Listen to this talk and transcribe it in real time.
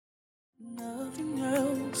Nothing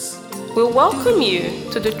else. We welcome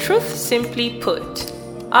you to the Truth Simply Put,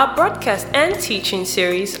 our broadcast and teaching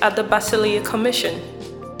series at the Basileia Commission.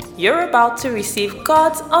 You're about to receive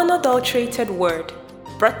God's unadulterated word,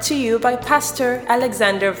 brought to you by Pastor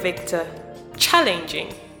Alexander Victor,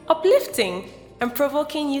 challenging, uplifting, and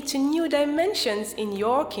provoking you to new dimensions in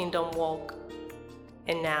your kingdom walk.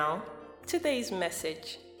 And now, today's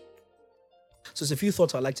message. So there's a few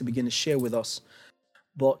thoughts I'd like to begin to share with us.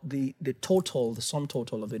 But the sum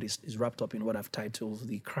total of it is wrapped up in what I've titled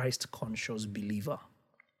the Christ-conscious believer.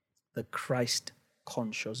 The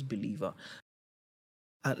Christ-conscious believer.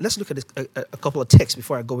 Let's look at a couple of texts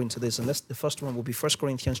before I go into this. And the first one will be 1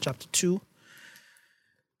 Corinthians chapter 2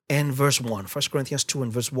 and verse 1. 1 Corinthians 2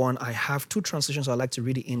 and verse 1. I have two translations I'd like to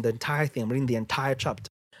read it in the entire thing. I'm reading the entire chapter.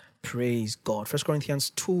 Praise God. 1 Corinthians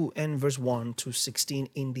 2 and verse 1 to 16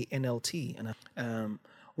 in the NLT. And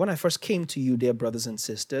when I first came to you, dear brothers and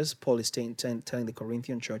sisters, Paul is telling the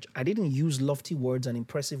Corinthian church, I didn't use lofty words and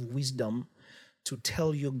impressive wisdom to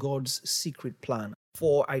tell you God's secret plan.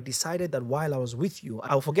 For I decided that while I was with you,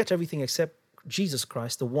 I'll forget everything except Jesus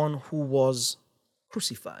Christ, the one who was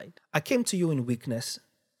crucified. I came to you in weakness,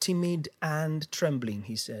 timid and trembling,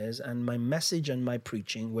 he says, and my message and my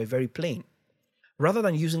preaching were very plain. Rather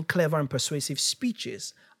than using clever and persuasive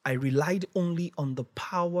speeches, I relied only on the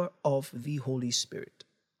power of the Holy Spirit.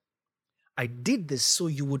 I did this so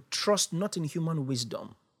you would trust not in human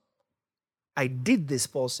wisdom. I did this,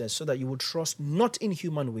 Paul says, so that you would trust not in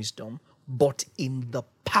human wisdom, but in the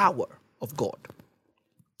power of God.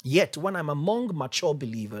 Yet, when I'm among mature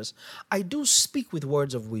believers, I do speak with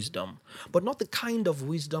words of wisdom, but not the kind of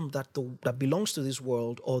wisdom that belongs to this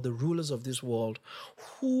world or the rulers of this world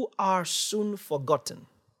who are soon forgotten.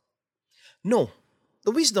 No,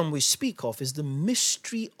 the wisdom we speak of is the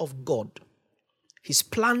mystery of God. His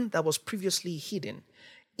plan that was previously hidden,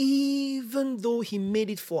 even though he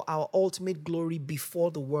made it for our ultimate glory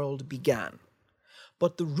before the world began.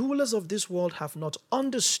 But the rulers of this world have not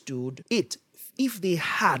understood it. If they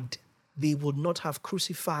had, they would not have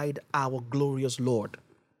crucified our glorious Lord.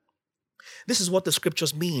 This is what the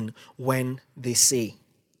scriptures mean when they say,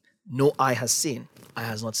 no eye has seen, eye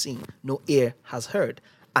has not seen, no ear has heard,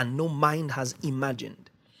 and no mind has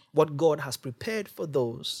imagined what God has prepared for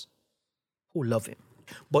those who love him.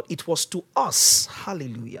 But it was to us,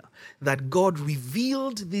 hallelujah, that God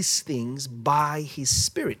revealed these things by his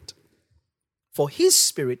Spirit. For his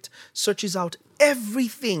Spirit searches out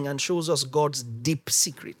everything and shows us God's deep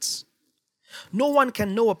secrets. No one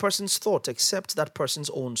can know a person's thought except that person's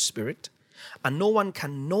own spirit, and no one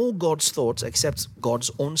can know God's thoughts except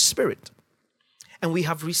God's own Spirit. And we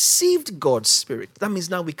have received God's Spirit. That means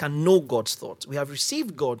now we can know God's thoughts. We have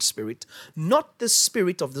received God's Spirit, not the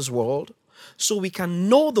spirit of this world, so we can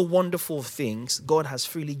know the wonderful things God has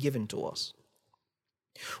freely given to us.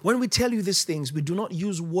 When we tell you these things, we do not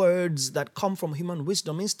use words that come from human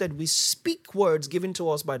wisdom. Instead, we speak words given to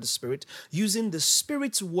us by the Spirit, using the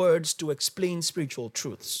Spirit's words to explain spiritual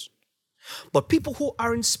truths. But people who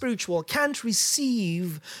aren't spiritual can't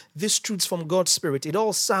receive these truths from God's Spirit. It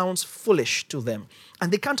all sounds foolish to them,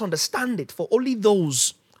 and they can't understand it, for only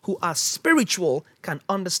those who are spiritual can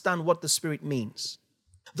understand what the Spirit means.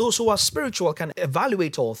 Those who are spiritual can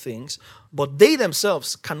evaluate all things, but they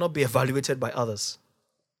themselves cannot be evaluated by others.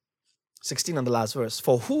 16 and the last verse.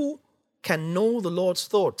 For who can know the Lord's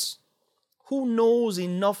thoughts? Who knows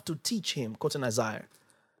enough to teach him? Quoting Isaiah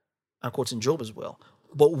and quoting Job as well.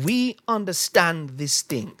 But we understand these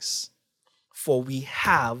things, for we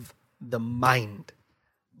have the mind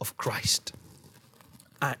of Christ.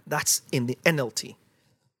 And that's in the NLT.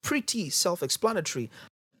 Pretty self-explanatory.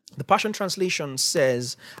 The Passion Translation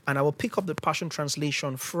says, and I will pick up the Passion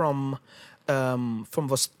Translation from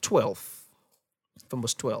verse 12. From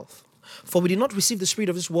verse 12. For we did not receive the spirit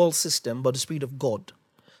of this world system, but the Spirit of God,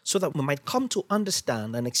 so that we might come to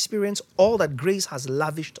understand and experience all that grace has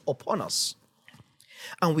lavished upon us.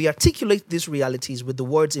 And we articulate these realities with the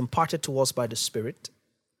words imparted to us by the Spirit,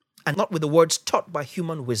 and not with the words taught by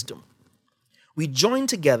human wisdom. We join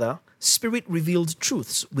together Spirit-revealed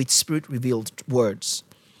truths with Spirit-revealed words.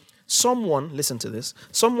 Listen to this,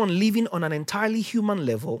 someone living on an entirely human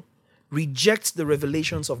level rejects the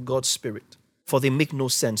revelations of God's Spirit, for they make no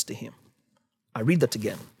sense to him. I read that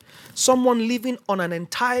again. Someone living on an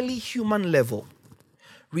entirely human level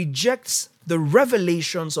rejects the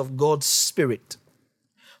revelations of God's Spirit,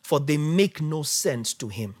 for they make no sense to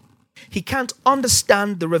him. He can't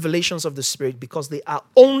understand the revelations of the Spirit because they are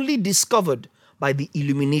only discovered by the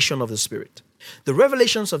illumination of the Spirit. The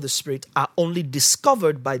revelations of the Spirit are only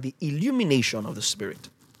discovered by the illumination of the Spirit.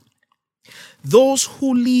 Those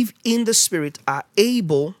who live in the Spirit are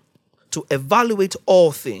able to evaluate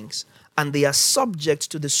all things, and they are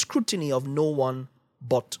subject to the scrutiny of no one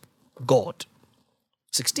but God.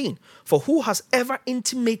 16. For who has ever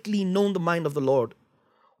intimately known the mind of the Lord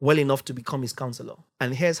well enough to become his counselor?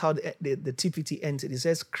 And here's how the TPT ends it. It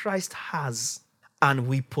says, Christ has, and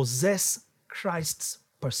we possess Christ's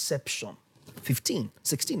perception.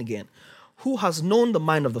 16 again. Who has known the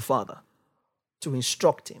mind of the Father to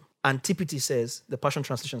instruct him? And TPT says, the Passion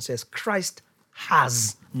Translation says, Christ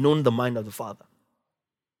has known the mind of the Father.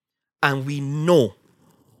 And we know,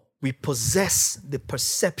 we possess the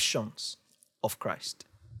perceptions of Christ.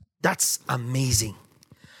 That's amazing.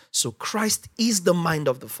 So Christ is the mind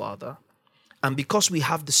of the Father. And because we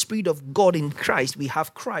have the Spirit of God in Christ, we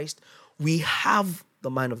have Christ, we have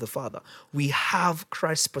the mind of the Father. We have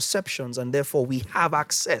Christ's perceptions, and therefore we have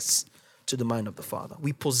access to the mind of the Father.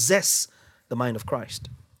 We possess the mind of Christ.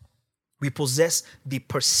 We possess the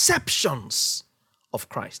perceptions of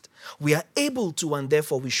Christ. We are able to, and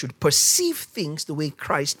therefore we should perceive things the way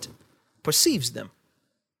Christ perceives them.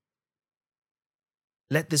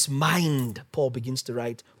 Let this mind, Paul begins to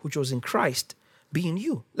write, which was in Christ, be in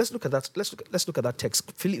you. Let's look at that. Let's look at that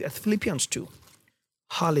text. Philippians 2.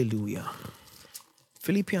 Hallelujah.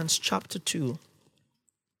 Philippians chapter 2.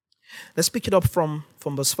 Let's pick it up from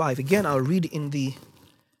verse 5. Again, I'll read in the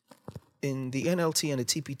NLT and the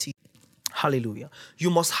TPT. Hallelujah. You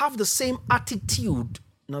must have the same attitude.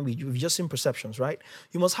 Now, we've just seen perceptions, right?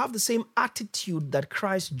 You must have the same attitude that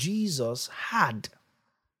Christ Jesus had.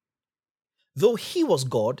 Though he was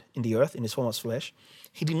God in the earth, in his form as flesh,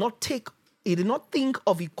 he did not think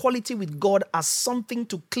of equality with God as something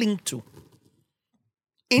to cling to.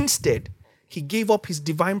 Instead, he gave up his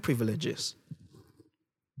divine privileges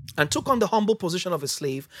and took on the humble position of a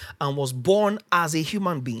slave and was born as a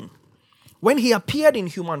human being. When he appeared in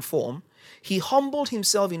human form, he humbled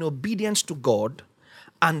himself in obedience to God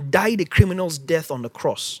and died a criminal's death on the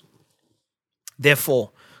cross.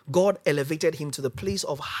 Therefore, God elevated him to the place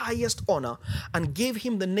of highest honor and gave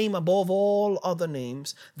him the name above all other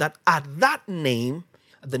names, that at that name,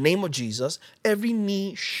 the name of Jesus, every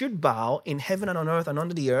knee should bow in heaven and on earth and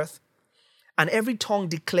under the earth, and every tongue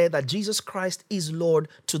declare that Jesus Christ is Lord,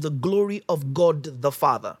 to the glory of God the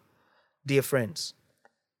Father. Dear friends,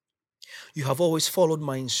 you have always followed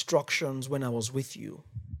my instructions when I was with you.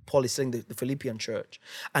 Paul is saying the Philippian church.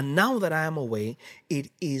 And now that I am away, it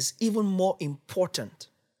is even more important.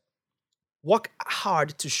 Work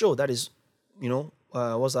hard to show, that is,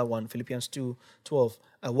 what's that one? Philippians 2:12.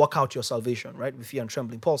 Work out your salvation, right? With fear and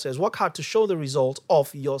trembling. Paul says, work hard to show the result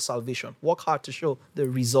of your salvation. Work hard to show the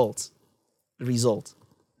result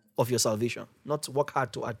of your salvation. Not to work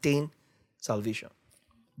hard to attain salvation,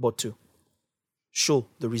 but to show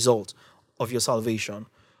the result of your salvation.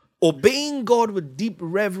 Obeying God with deep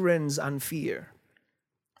reverence and fear.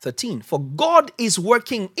 13. For God is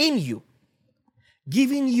working in you,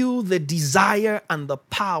 giving you the desire and the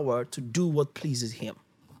power to do what pleases him.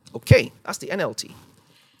 Okay, that's the NLT.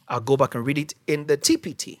 I'll go back and read it in the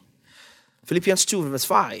TPT. Philippians 2, verse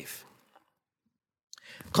 5.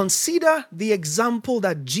 Consider the example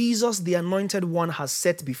that Jesus, the Anointed One, has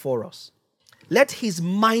set before us. Let his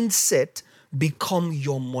mindset become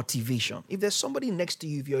your motivation. If there's somebody next to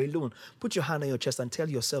you, if you're alone, put your hand on your chest and tell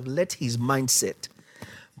yourself, let his mindset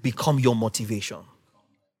become your motivation.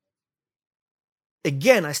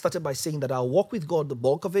 Again, I started by saying that our walk with God, the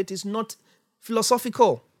bulk of it is not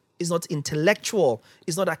philosophical, is not intellectual,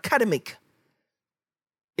 is not academic.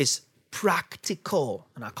 It's practical.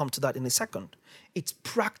 And I'll come to that in a second. It's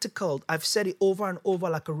practical. I've said it over and over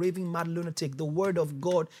like a raving mad lunatic. The word of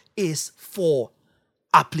God is for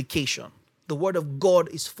application. The word of God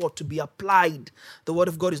is for to be applied. The word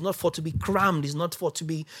of God is not for to be crammed. It's not for to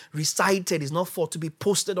be recited. It's not for to be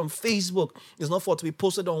posted on Facebook. It's not for to be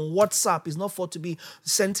posted on WhatsApp. It's not for to be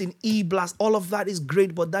sent in e-blast. All of that is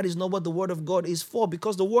great, but that is not what the word of God is for,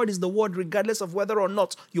 because the word is the word regardless of whether or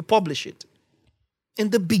not you publish it. In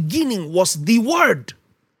the beginning was the word.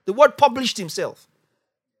 The word published himself.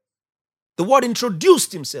 The word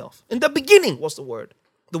introduced himself. In the beginning was the word.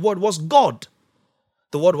 The word was God.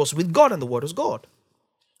 The word was with God, and the word was God.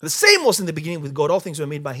 The same was in the beginning with God. All things were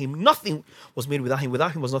made by him. Nothing was made without him.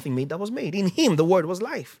 Without him was nothing made that was made. In him, the word was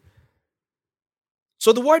life.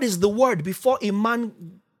 So the word is the word. Before a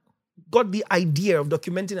man got the idea of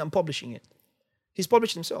documenting and publishing it, he's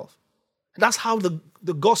published himself. And that's how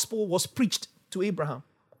the gospel was preached to Abraham.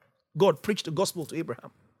 God preached the gospel to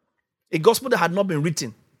Abraham. A gospel that had not been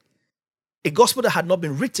written. A gospel that had not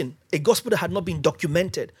been written. A gospel that had not been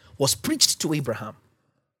documented was preached to Abraham.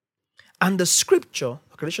 And the scripture,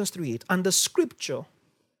 Galatians 3:8, and the scripture,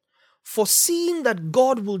 foreseeing that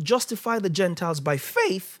God will justify the Gentiles by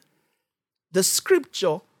faith, The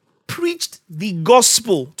scripture preached the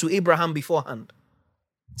gospel to Abraham beforehand,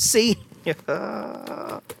 saying,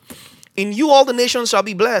 in you all the nations shall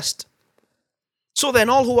be blessed. So then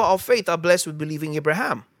all who are of faith are blessed with believing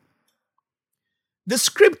Abraham. The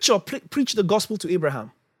scripture preached the gospel to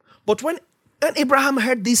Abraham. But when Abraham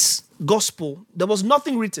heard this gospel, there was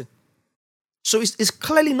nothing written. So it's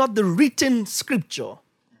clearly not the written scripture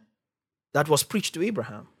that was preached to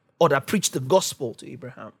Abraham, or that preached the gospel to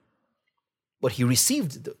Abraham. But he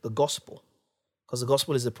received the gospel, because the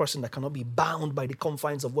gospel is a person that cannot be bound by the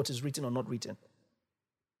confines of what is written or not written.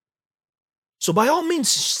 So by all means,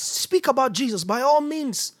 speak about Jesus. By all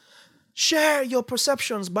means, share your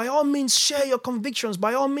perceptions. By all means, share your convictions.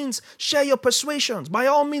 By all means, share your persuasions. By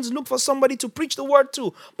all means, look for somebody to preach the word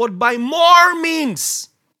to. But by more means,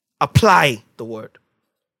 apply the word.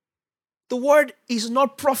 The word is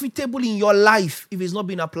not profitable in your life if it's not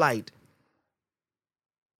being applied.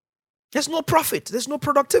 There's no profit. There's no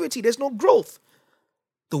productivity. There's no growth.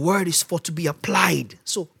 The word is for to be applied.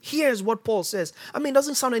 So here's what Paul says. I mean, it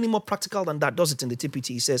doesn't sound any more practical than that, does it, in the TPT?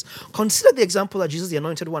 He says, consider the example that Jesus, the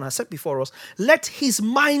Anointed One, has set before us. Let his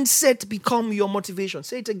mindset become your motivation.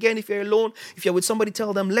 Say it again. If you're alone, if you're with somebody,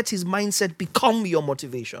 tell them, let his mindset become your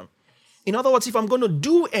motivation. In other words, if I'm going to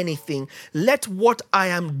do anything, let what I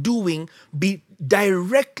am doing be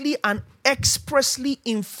directly and expressly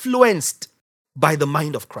influenced by the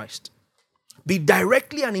mind of Christ. Be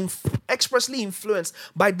directly and expressly influenced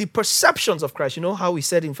by the perceptions of Christ. You know how we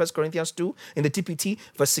said in 1 Corinthians 2, in the TPT,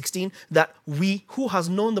 verse 16, that we, who has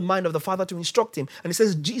known the mind of the Father to instruct him. And it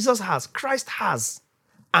says Jesus has, Christ has,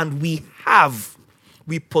 and we have.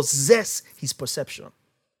 We possess his perception.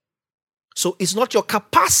 So it's not your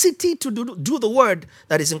capacity to do the word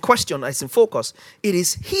that is in question, that is in focus. It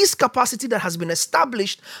is his capacity that has been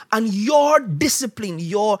established, and your discipline,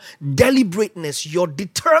 your deliberateness, your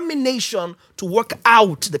determination to work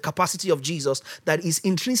out the capacity of Jesus that is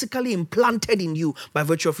intrinsically implanted in you by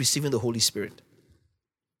virtue of receiving the Holy Spirit.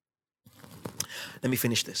 Let me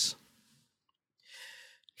finish this.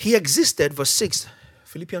 He existed, verse 6,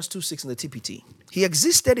 Philippians 2:6 in the TPT. He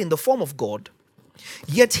existed in the form of God,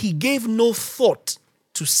 yet he gave no thought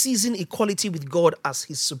to seizing equality with God as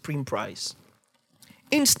his supreme prize.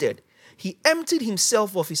 Instead, he emptied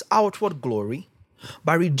himself of his outward glory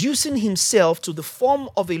by reducing himself to the form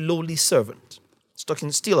of a lowly servant. It's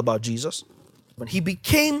talking still about Jesus. When he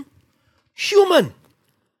became human,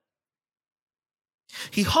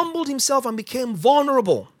 he humbled himself and became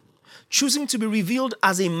vulnerable, choosing to be revealed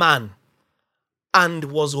as a man,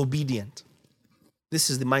 and was obedient. This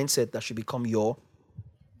is the mindset that should become your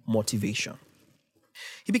motivation.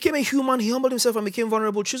 He became a human, he humbled himself and became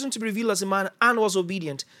vulnerable, choosing to be revealed as a man, and was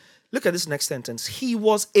obedient. Look at this next sentence. He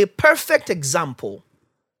was a perfect example,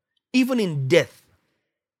 even in death,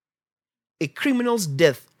 a criminal's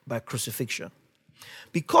death by crucifixion.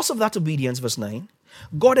 Because of that obedience, verse 9,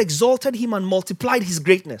 God exalted him and multiplied his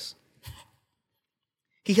greatness.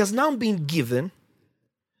 He has now been given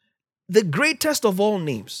the greatest of all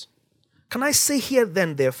names. Can I say here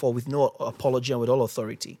then, therefore, with no apology and with all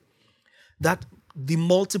authority, that the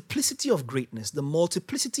multiplicity of greatness, the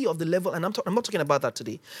multiplicity of the level, and I'm not talking about that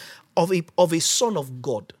today, of a son of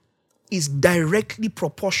God is directly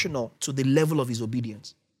proportional to the level of his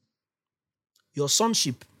obedience. Your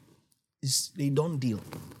sonship is a done deal.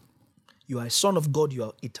 You are a son of God, you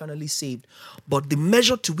are eternally saved. But the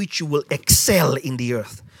measure to which you will excel in the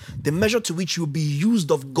earth, the measure to which you will be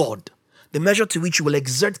used of God, the measure to which you will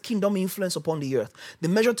exert kingdom influence upon the earth, the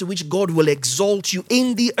measure to which God will exalt you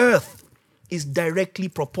in the earth is directly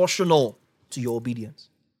proportional to your obedience.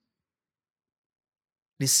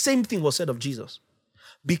 The same thing was said of Jesus.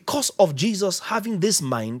 Because of Jesus having this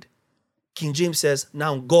mind, King James says,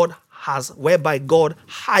 now God has, whereby God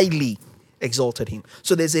highly exalted him.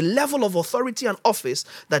 So there's a level of authority and office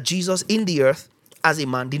that Jesus in the earth as a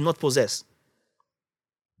man did not possess.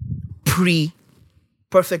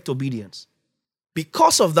 Perfect obedience.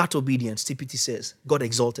 Because of that obedience, TPT says, God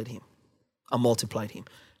exalted him and multiplied him.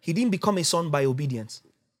 He didn't become a son by obedience,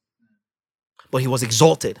 but he was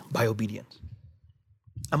exalted by obedience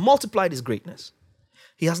and multiplied his greatness.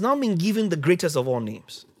 He has now been given the greatest of all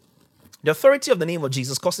names. The authority of the name of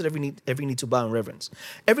Jesus causes every need to bow in reverence.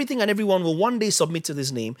 Everything and everyone will one day submit to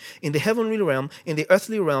this name in the heavenly realm, in the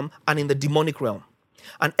earthly realm, and in the demonic realm.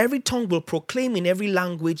 And every tongue will proclaim in every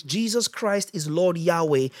language, Jesus Christ is Lord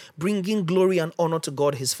Yahweh, bringing glory and honor to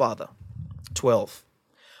God his Father. 12.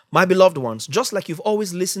 My beloved ones, just like you've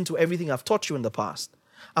always listened to everything I've taught you in the past,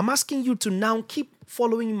 I'm asking you to now keep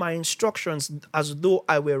following my instructions as though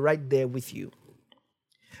I were right there with you.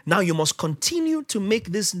 Now you must continue to make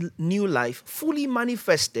this new life fully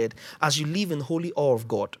manifested as you live in holy awe of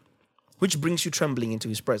God, which brings you trembling into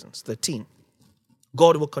his presence. 13.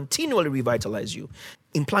 God will continually revitalize you,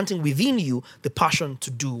 implanting within you the passion to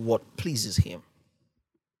do what pleases him.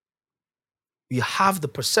 You have the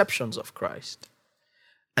perceptions of Christ,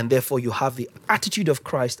 and therefore you have the attitude of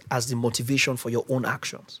Christ as the motivation for your own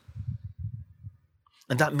actions.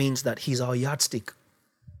 And that means that he's our yardstick.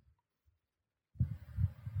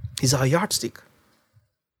 He's our yardstick.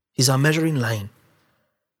 He's our measuring line.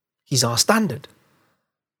 He's our standard.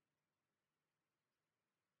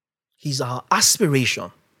 He's our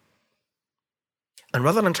aspiration. And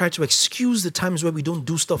rather than try to excuse the times where we don't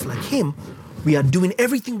do stuff like him, we are doing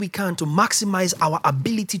everything we can to maximize our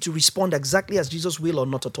ability to respond exactly as Jesus will or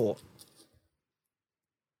not at all.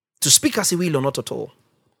 To speak as he will or not at all.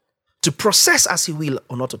 To process as he will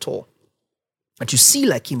or not at all. And you see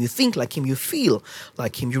like him, you think like him, you feel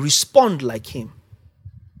like him, you respond like him.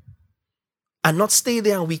 And not stay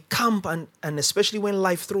there and we camp and especially when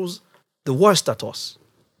life throws the worst at us,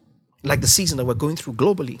 like the season that we're going through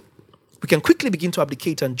globally, we can quickly begin to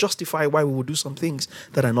abdicate and justify why we will do some things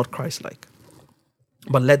that are not Christ-like.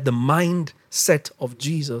 But let the mindset of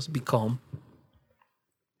Jesus become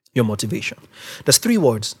your motivation. There's 3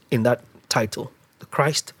 words in that title: the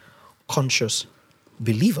Christ-conscious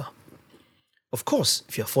believer. Of course,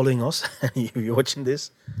 if you're following us and you're watching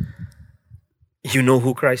this, you know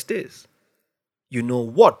who Christ is. You know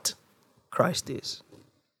what Christ is.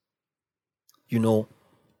 You know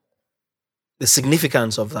the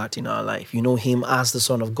significance of that in our life. You know him as the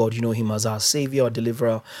Son of God. You know him as our Savior, our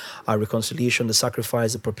Deliverer, our reconciliation, the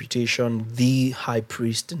sacrifice, the propitiation, the high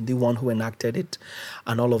priest, and the one who enacted it,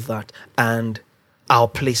 and all of that. And our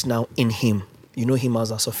place now in him. You know him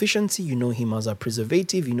as our sufficiency. You know him as our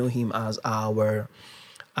preservative. You know him as our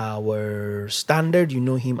standard. You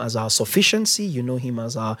know him as our sufficiency. You know him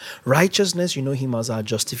as our righteousness. You know him as our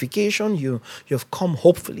justification. You have come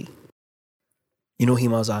hopefully. You know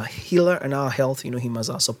him as our healer and our health. You know him as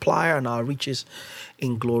our supplier and our riches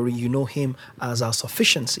in glory. You know him as our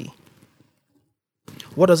sufficiency.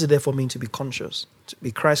 What does it therefore mean to be conscious? To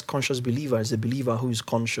be Christ-conscious believer is a believer who is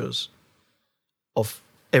conscious of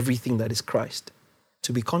everything that is Christ.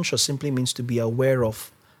 To be conscious simply means to be aware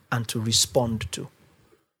of and to respond to.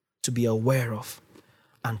 To be aware of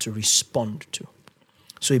and to respond to.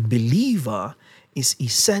 So a believer is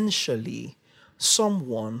essentially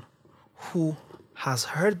someone who has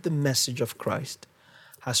heard the message of Christ,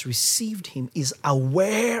 has received him, is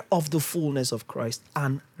aware of the fullness of Christ,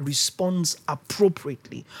 and responds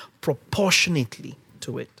appropriately, proportionately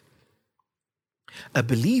to it. A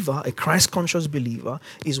believer, a Christ-conscious believer,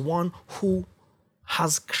 is one who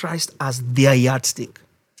has Christ as their yardstick,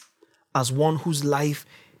 as one whose life,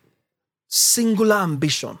 singular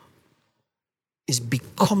ambition is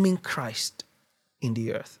becoming Christ in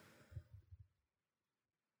the earth.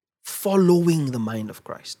 Following the mind of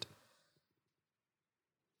Christ.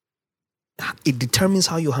 It determines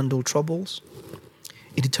how you handle troubles.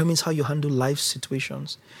 It determines how you handle life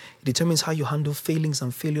situations. It determines how you handle failings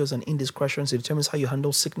and failures and indiscretions. It determines how you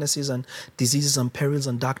handle sicknesses and diseases and perils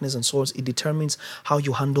and darkness and sorrows. It determines how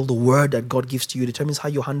you handle the word that God gives to you. It determines how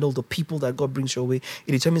you handle the people that God brings your way.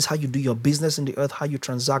 It determines how you do your business in the earth, how you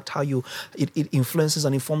transact, it influences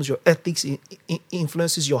and informs your ethics, it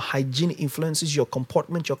influences your hygiene, it influences your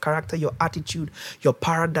comportment, your character, your attitude, your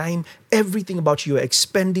paradigm, everything about your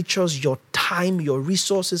expenditures, your time, your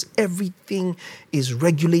resources, everything is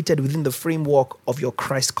regulated within the framework of your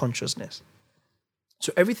Christ consciousness.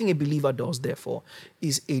 So everything a believer does, therefore,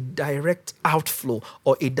 is a direct outflow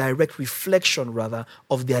or a direct reflection, rather,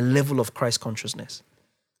 of their level of Christ consciousness.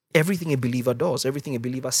 Everything a believer does, everything a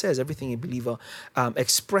believer says, everything a believer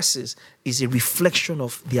expresses is a reflection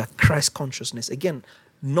of their Christ consciousness. Again,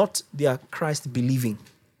 not their Christ believing,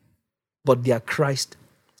 but their Christ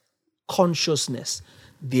consciousness,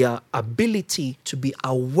 their ability to be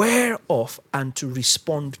aware of and to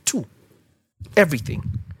respond to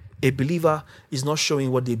everything. A believer is not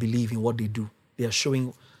showing what they believe in what they do. They are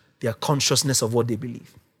showing their consciousness of what they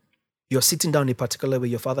believe. You're sitting down in a particular way,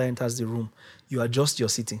 your father enters the room, you adjust your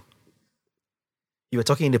sitting. You are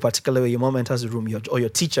talking in a particular way, your mom enters the room, or your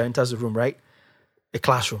teacher enters the room, right? A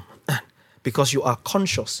classroom. Because you are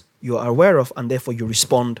conscious, you are aware of, and therefore you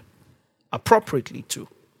respond appropriately to.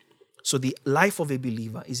 So the life of a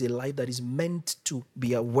believer is a life that is meant to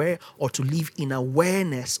be aware or to live in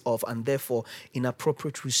awareness of, and therefore in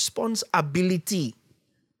appropriate responsibility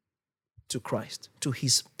to Christ, to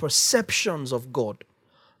his perceptions of God,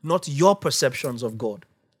 not your perceptions of God,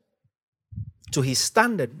 to his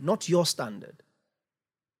standard, not your standard,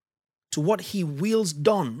 to what he wills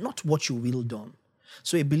done, not what you will done.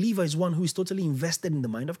 So a believer is one who is totally invested in the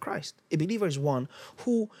mind of Christ. A believer is one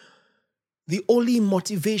who the only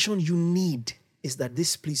motivation you need is that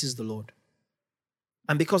this pleases the Lord.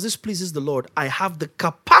 And because this pleases the Lord, I have the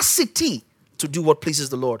capacity to do what pleases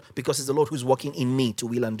the Lord, because it's the Lord who's working in me to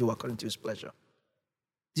will and do according to his pleasure.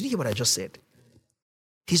 Did you hear what I just said?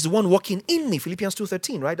 He's the one working in me. Philippians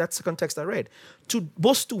 2:13, right? That's the context I read. To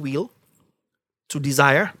both to will, to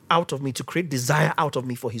desire out of me, to create desire out of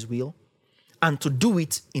me for his will, and to do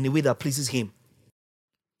it in a way that pleases him.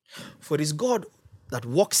 For it is God that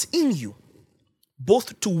works in you,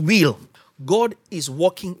 both to will. God is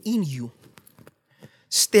working in you,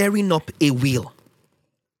 stirring up a will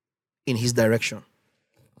in his direction,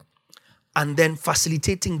 and then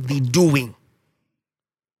facilitating the doing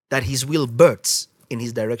that his will births in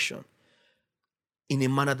his direction in a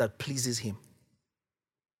manner that pleases him.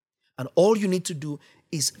 And all you need to do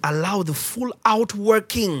is allow the full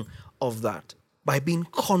outworking of that by being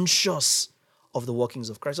conscious of the workings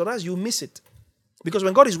of Christ. Otherwise, you miss it. Because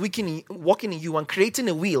when God is working in you and creating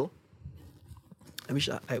a will, I'm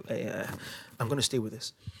going to stay with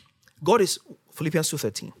this. God is, Philippians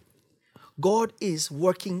 2:13, God is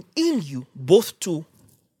working in you both to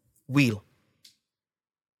will.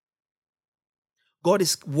 God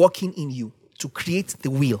is working in you to create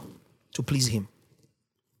the will to please him.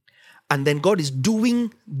 And then God is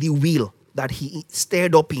doing the will that he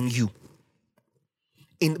stirred up in you.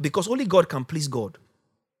 Because only God can please God.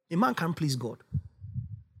 A man can't please God.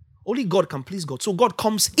 Only God can please God. So God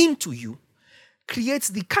comes into you, creates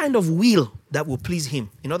the kind of will that will please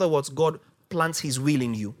him. In other words, God plants his will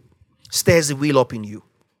in you, stirs the will up in you.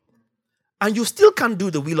 And you still can't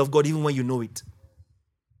do the will of God even when you know it.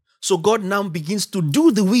 So God now begins to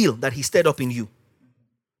do the will that he stirred up in you,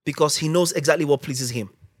 because he knows exactly what pleases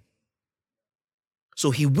him.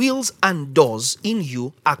 So he wills and does in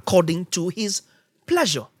you according to his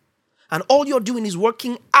pleasure. And all you're doing is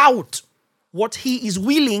working out what he is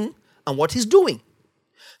willing and what he's doing.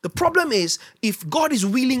 The problem is, if God is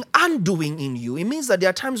willing and doing in you, it means that there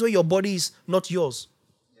are times where your body is not yours.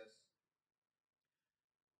 Yes.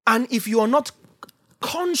 And if you are not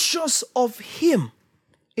conscious of him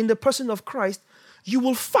in the person of Christ, you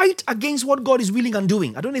will fight against what God is willing and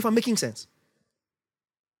doing. I don't know if I'm making sense.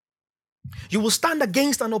 You will stand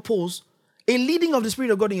against and oppose a leading of the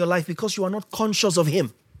Spirit of God in your life because you are not conscious of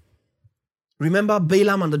him. Remember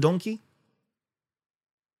Balaam and the donkey?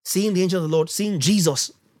 Seeing the angel of the Lord, seeing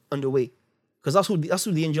Jesus on the way. Because that's who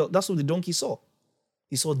the donkey saw.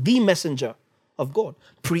 He saw the messenger of God,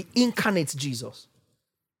 pre-incarnate Jesus.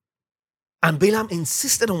 And Balaam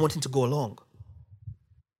insisted on wanting to go along.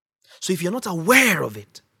 So if you're not aware of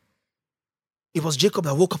it, it was Jacob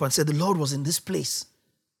that woke up and said, the Lord was in this place,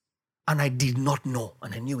 and I did not know,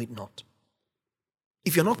 and I knew it not.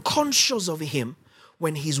 If you're not conscious of him,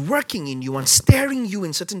 when he's working in you and steering you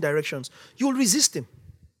in certain directions, you'll resist him.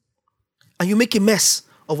 And you make a mess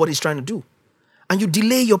of what he's trying to do. And you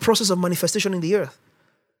delay your process of manifestation in the earth.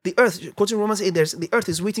 The earth, quoting Romans 8, the earth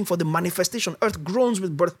is waiting for the manifestation. Earth groans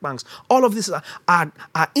with birth pangs. All of these are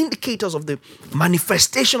indicators of the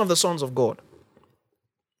manifestation of the sons of God.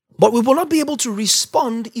 But we will not be able to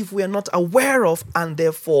respond if we are not aware of and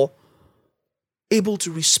therefore able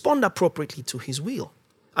to respond appropriately to his will.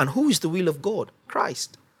 And who is the will of God?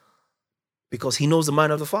 Christ. Because he knows the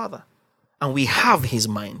mind of the Father. And we have his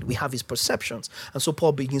mind. We have his perceptions. And so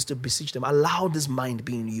Paul begins to beseech them. Allow this mind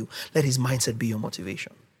be in you. Let his mindset be your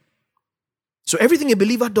motivation. So everything a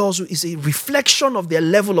believer does is a reflection of their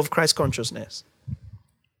level of Christ consciousness.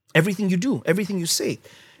 Everything you do, everything you say,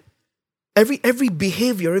 every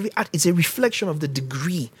behavior, every act is a reflection of the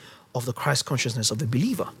degree of the Christ consciousness of the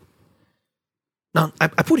believer. Now, I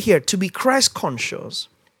put here, to be Christ conscious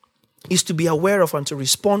is to be aware of and to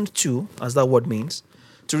respond to, as that word means,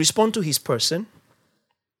 to respond to his person,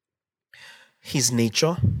 his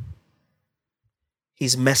nature,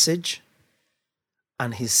 his message,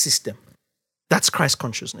 and his system. That's Christ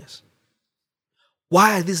consciousness.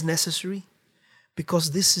 Why are these necessary?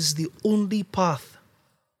 Because this is the only path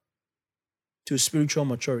to spiritual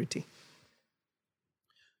maturity.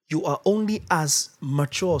 You are only as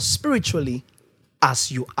mature spiritually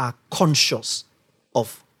as you are conscious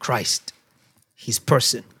of Christ, his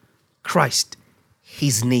person, Christ,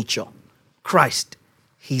 his nature, Christ,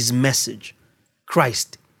 his message,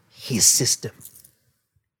 Christ, his system.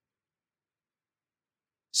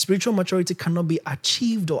 Spiritual maturity cannot be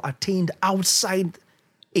achieved or attained outside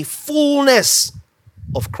a fullness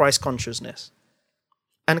of Christ consciousness.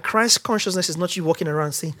 And Christ consciousness is not you walking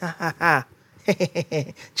around saying, ha, ha, ha,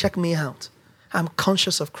 check me out. I'm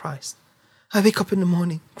conscious of Christ. I wake up in the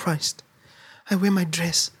morning, Christ. I wear my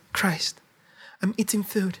dress, Christ. I'm eating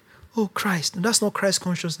food, oh Christ. And that's not Christ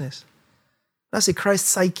consciousness. That's a Christ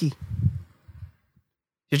psyche.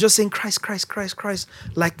 You're just saying Christ, Christ, Christ, Christ,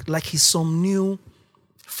 like he's some new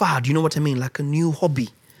fad, you know what I mean? Like a new hobby.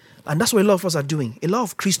 And that's what a lot of us are doing. A lot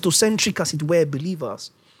of Christocentric, as it were,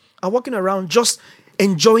 believers are walking around just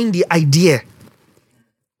enjoying the idea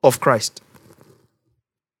of Christ.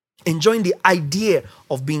 Enjoying the idea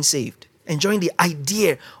of being saved. Enjoying the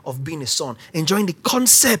idea of being a son. Enjoying the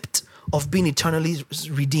concept of being eternally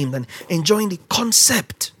redeemed. And enjoying the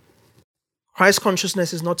concept. Christ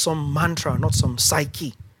consciousness is not some mantra, not some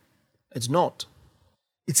psyche. It's not.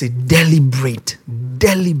 It's a deliberate.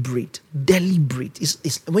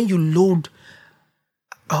 It's when you load.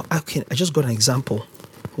 Okay, I just got an example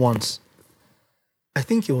once. I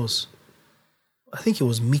think it was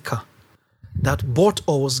Mika that bought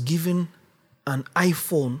or was given an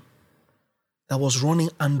iPhone that was running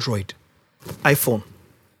Android. iPhone.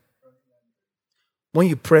 When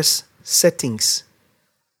you press settings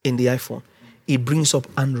in the iPhone, it brings up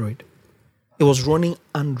Android. It was running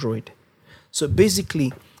Android. So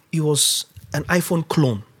basically, it was an iPhone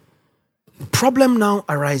clone. The problem now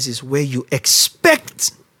arises where you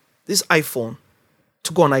expect this iPhone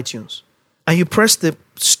to go on iTunes. And you press the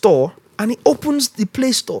store and it opens the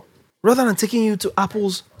Play Store rather than taking you to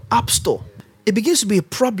Apple's App Store. It begins to be a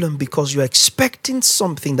problem because you're expecting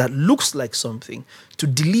something that looks like something to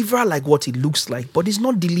deliver like what it looks like, but it's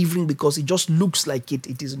not delivering because it just looks like it.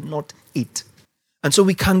 It is not it. And so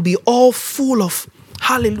we can be all full of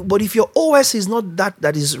hallelujah, but if your OS is not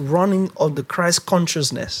that is running on the Christ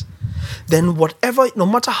consciousness, then whatever, no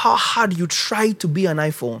matter how hard you try to be an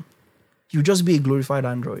iPhone, you just be a glorified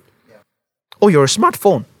Android. Yeah. Oh, you're a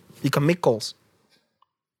smartphone. You can make calls.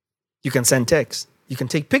 You can send texts. You can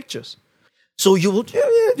take pictures. So you will,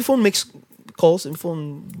 the phone makes calls, the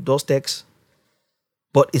phone does texts,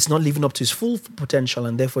 but it's not living up to its full potential,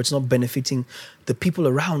 and therefore it's not benefiting the people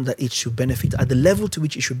around that it should benefit at the level to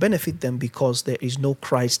which it should benefit them, because there is no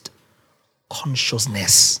Christ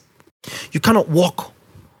consciousness. You cannot walk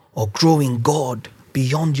or grow in God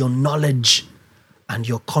beyond your knowledge and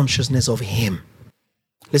your consciousness of Him.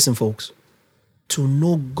 Listen, folks, to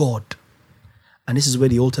know God, and this is where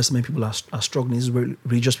the Old Testament people are struggling, this is where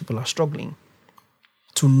religious people are struggling.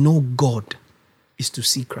 To know God is to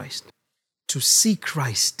see Christ. To see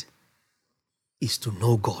Christ is to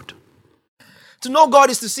know God. To know God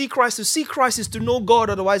is to see Christ. To see Christ is to know God,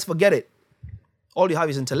 otherwise forget it. All you have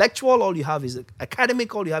is intellectual, all you have is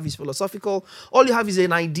academic, all you have is philosophical, all you have is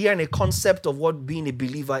an idea and a concept of what being a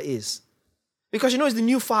believer is. Because it's the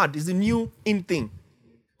new fad, it's the new in thing.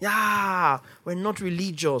 Yeah, we're not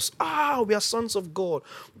religious. We are sons of God.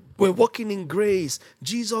 We're walking in grace.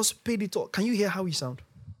 Jesus paid it all. Can you hear how we sound?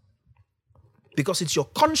 Because it's your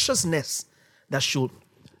consciousness that should.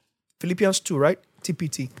 Philippians 2, right?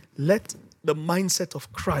 TPT. Let the mindset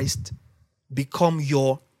of Christ become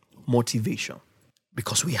your motivation.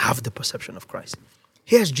 Because we have the perception of Christ.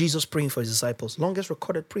 Here's Jesus praying for his disciples. Longest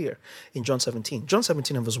recorded prayer in John 17. John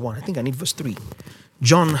 17 and verse 1. I think I need verse 3.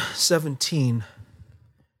 John 17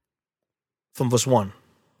 from verse 1.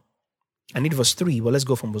 I need verse 3, but let's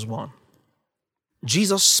go from verse 1.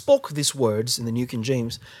 Jesus spoke these words in the New King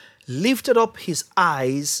James, lifted up his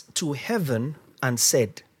eyes to heaven and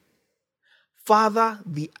said, Father,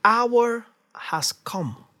 the hour has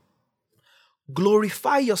come.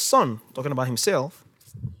 Glorify your Son, talking about himself,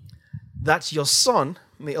 that your Son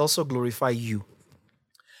may also glorify you.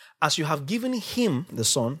 As you have given him, the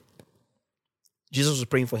Son, Jesus was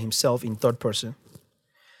praying for himself in third person,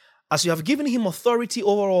 as you have given him authority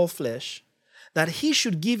over all flesh, that he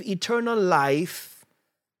should give eternal life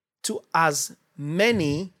to as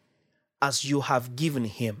many as you have given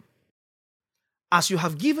him. As you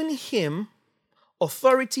have given him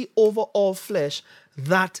authority over all flesh,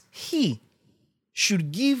 that he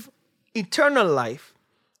should give eternal life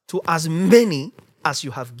to as many as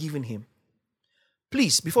you have given him.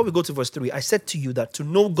 Please, before we go to verse 3, I said to you that to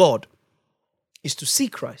know God is to see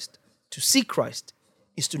Christ. To see Christ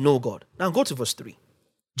is to know God. Now go to verse 3.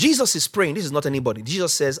 Jesus is praying. This is not anybody.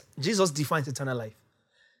 Jesus defines eternal life.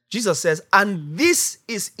 Jesus says, and this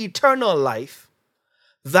is eternal life,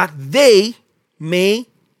 that they may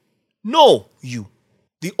know you,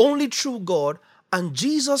 the only true God, and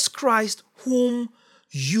Jesus Christ, whom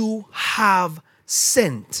you have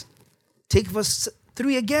sent. Take verse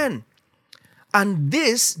 3 again. And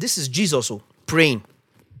this is Jesus praying,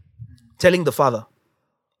 telling the Father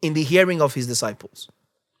in the hearing of his disciples.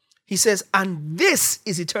 He says, and this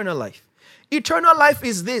is eternal life. Eternal life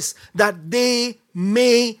is this, that they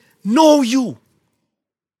may know you.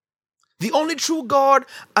 The only true God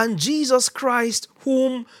and Jesus Christ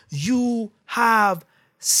whom you have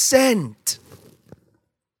sent.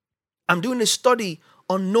 I'm doing a study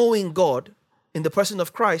on knowing God in the person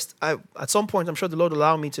of Christ. At some point, I'm sure the Lord will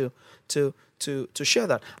allow me to share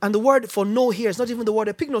that. And the word for know here is not even the word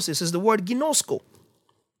epignosis, it's the word ginosko.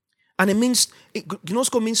 And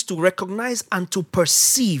ginosko means to recognize and to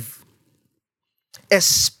perceive,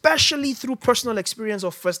 especially through personal experience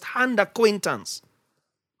or first-hand acquaintance.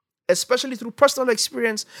 Especially through personal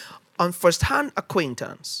experience and first-hand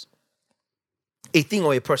acquaintance. A thing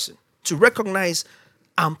or a person. To recognize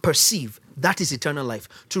and perceive, that is eternal life.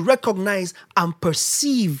 To recognize and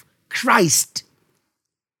perceive Christ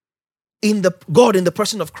God in the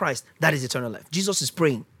person of Christ, that is eternal life. Jesus is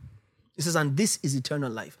praying. He says, and this is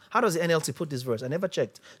eternal life. How does the NLT put this verse? I never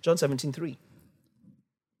checked. John 17:3.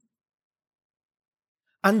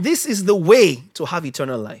 And this is the way to have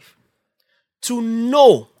eternal life. To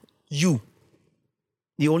know you,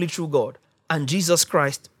 the only true God, and Jesus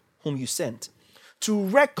Christ, whom you sent. To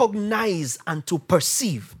recognize and to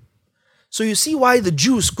perceive. So you see why the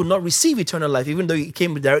Jews could not receive eternal life, even though it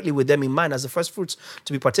came directly with them in mind as the first fruits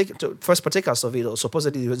to be first partakers of it, or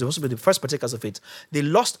supposedly they were supposed to be the first partakers of it. They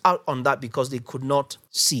lost out on that because they could not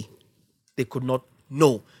see. They could not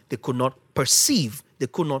know. They could not perceive. They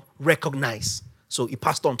could not recognize. So it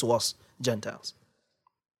passed on to us, Gentiles.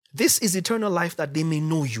 This is eternal life, that they may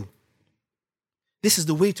know you. This is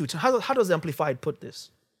the way to eternal. How does the Amplified put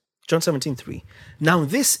this? John 17:3. Now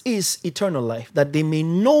this is eternal life, that they may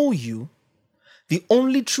know you, the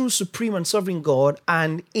only true, supreme, and sovereign God,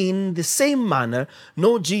 and in the same manner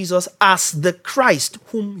know Jesus as the Christ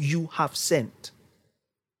whom you have sent.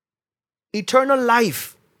 Eternal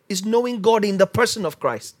life is knowing God in the person of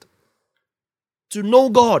Christ. To know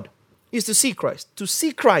God is to see Christ. To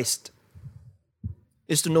see Christ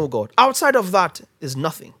is to know God. Outside of that is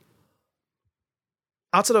nothing.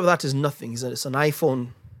 Outside of that is nothing. It's an iPhone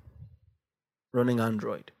running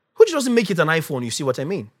Android. Which doesn't make it an iPhone, you see what I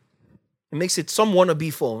mean? It makes it some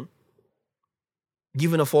wannabe phone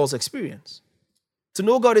given a false experience. To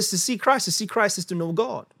know God is to see Christ. To see Christ is to know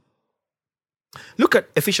God. Look at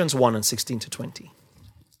Ephesians 1:16-20.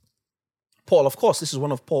 Paul, of course, this is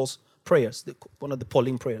one of Paul's prayers, one of the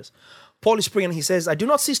Pauline prayers. Paul is praying and he says, I do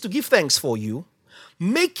not cease to give thanks for you,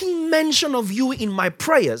 making mention of you in my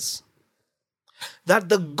prayers, that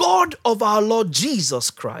the God of our Lord Jesus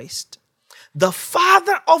Christ, the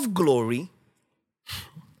Father of glory,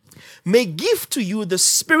 may give to you the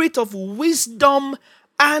spirit of wisdom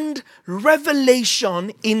and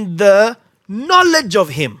revelation in the knowledge of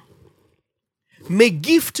him. May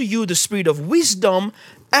give to you the spirit of wisdom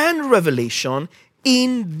and revelation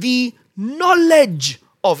in the knowledge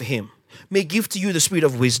of him. May give to you the spirit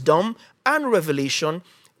of wisdom and revelation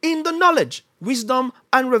in the knowledge. Wisdom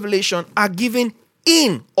and revelation are given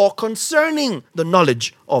in or concerning the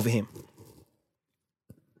knowledge of him.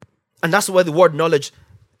 And that's where the word knowledge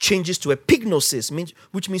changes to epignosis,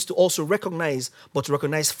 which means to also recognize, but to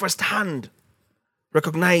recognize firsthand.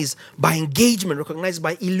 Recognize by engagement, recognize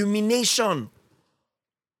by illumination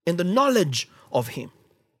in the knowledge of him.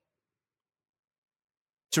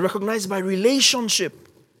 To recognize by relationship.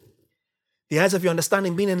 The eyes of your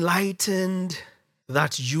understanding being enlightened,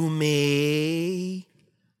 that you may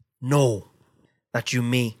know. That you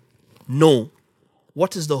may know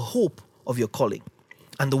what is the hope of your calling.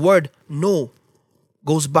 And the word know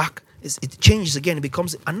goes back, it changes again, it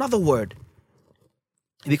becomes another word.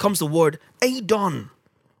 It becomes the word eidon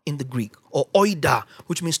in the Greek, or oida,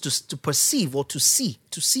 which means to perceive or to see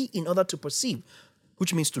in order to perceive,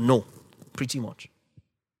 which means to know, pretty much.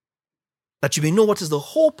 That you may know what is the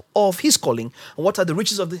hope of his calling, and what are the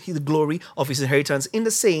riches of the glory of his inheritance in the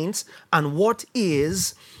saints, and what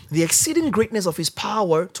is the exceeding greatness of his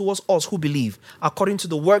power towards us who believe, according to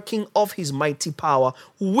the working of his mighty power,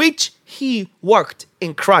 which he worked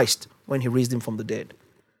in Christ when he raised him from the dead.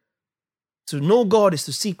 To know God is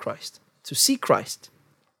to see Christ. To see Christ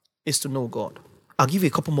is to know God. I'll give you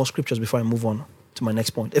a couple more scriptures before I move on to my next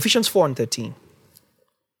point. Ephesians 4:13.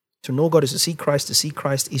 To know God is to see Christ. To see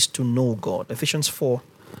Christ is to know God. Ephesians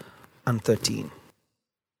 4:13.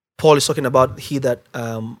 Paul is talking about he that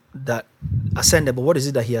ascended, but what is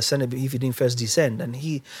it that he ascended if he didn't first descend? And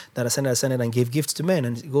he that ascended and gave gifts to men.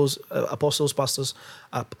 And it goes apostles, pastors,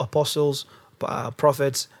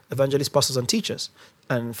 prophets, evangelists, pastors, and teachers.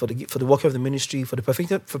 And for the work of the ministry, for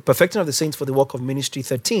perfecting of the saints, for the work of ministry,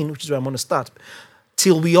 13, which is where I'm going to start.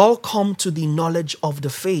 Till we all come to the knowledge of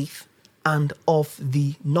the faith and of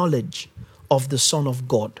the knowledge of the Son of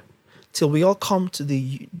God. Till we all come to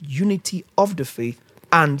the unity of the faith,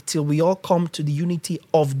 and till we all come to the unity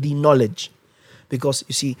of the knowledge. Because,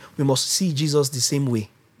 you see, we must see Jesus the same way.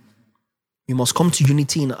 We must come to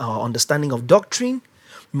unity in our understanding of doctrine.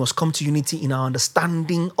 We must come to unity in our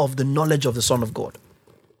understanding of the knowledge of the Son of God.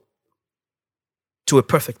 To a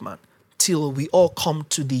perfect man. Till we all come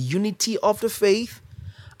to the unity of the faith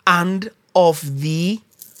and of the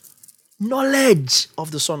knowledge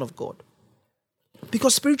of the Son of God.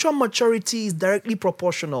 Because spiritual maturity is directly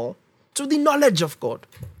proportional to the knowledge of God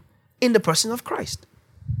in the person of Christ.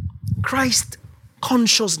 Christ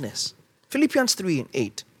consciousness. Philippians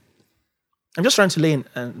 3:8. I'm just trying to lay in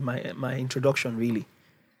my introduction, really.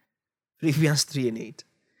 Philippians 3:8.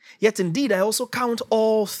 Yet indeed I also count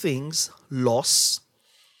all things loss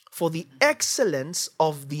for the excellence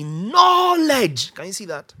of the knowledge. Can you see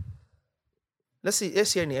that? Let's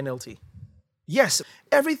hear in the NLT. Yes,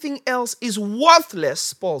 everything else is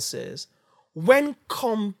worthless, Paul says, when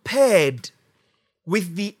compared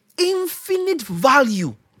with the infinite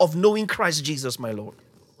value of knowing Christ Jesus, my Lord.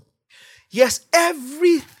 Yes,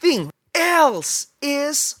 everything else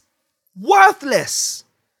is worthless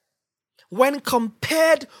when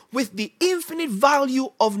compared with the infinite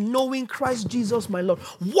value of knowing Christ Jesus, my Lord.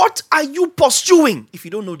 What are you pursuing if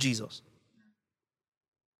you don't know Jesus?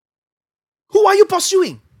 Who are you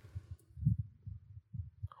pursuing?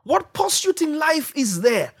 What pursuit in life is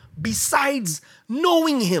there besides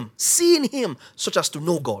knowing Him, seeing Him, such as to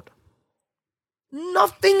know God?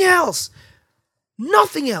 Nothing else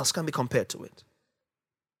can be compared to it.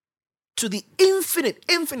 To the infinite,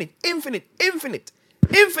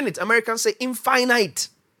 Americans say infinite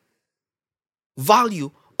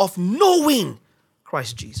value of knowing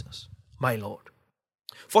Christ Jesus, my Lord.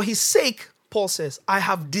 For His sake, Paul says, I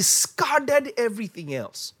have discarded everything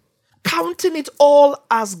else, counting it all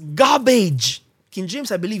as garbage. King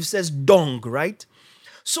James, I believe, says dung, right?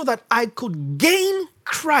 So that I could gain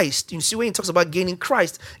Christ. You see, when he talks about gaining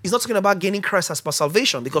Christ, he's not talking about gaining Christ as per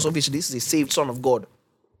salvation, because obviously this is a saved Son of God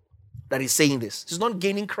that is saying this. It's not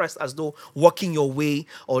gaining Christ as though walking your way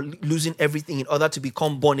or losing everything in order to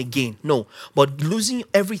become born again. No, but losing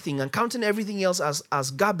everything and counting everything else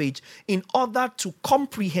as garbage in order to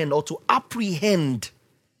comprehend or to apprehend,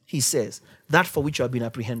 he says, that for which you have been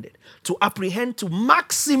apprehended. To apprehend, to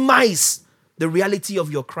maximize the reality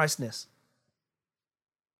of your Christness.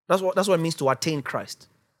 That's what it means to attain Christ.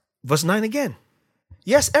 Verse 9 again.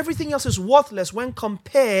 Yes, everything else is worthless when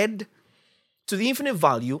compared to the infinite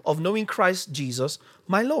value of knowing Christ Jesus,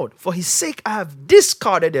 my Lord. For His sake, I have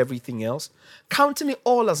discarded everything else, counting it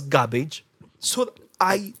all as garbage, so that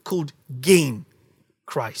I could gain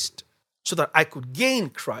Christ. So that I could gain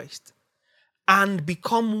Christ and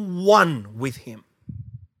become one with Him.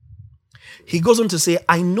 He goes on to say,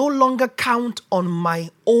 I no longer count on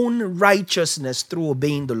my own righteousness through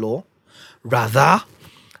obeying the law. Rather,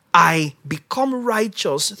 I become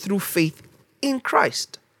righteous through faith in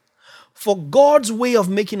Christ. For God's way of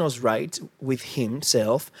making us right with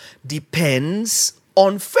Himself depends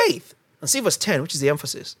on faith. And see verse 10, which is the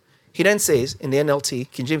emphasis. He then says, in the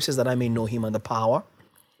NLT, King James says that I may know Him and the power.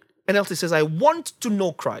 NLT says, I want to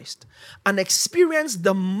know Christ and experience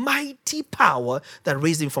the mighty power that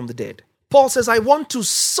raised Him from the dead. Paul says, I want to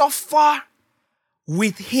suffer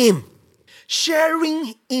with Him,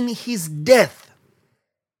 sharing in His death,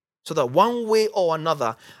 so that one way or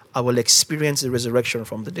another, I will experience the resurrection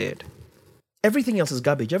from the dead. Everything else is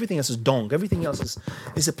garbage. Everything else is dung. Everything else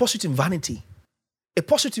is a pursuit in vanity, a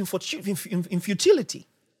pursuit in futility.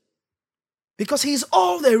 Because He is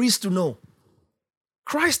all there is to know.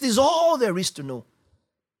 Christ is all there is to know.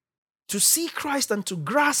 To see Christ and to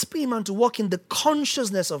grasp Him and to walk in the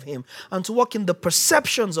consciousness of Him and to walk in the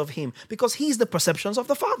perceptions of Him, because He is the perceptions of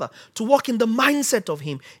the Father. To walk in the mindset of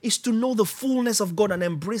Him is to know the fullness of God and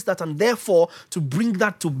embrace that, and therefore to bring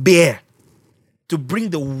that to bear, to bring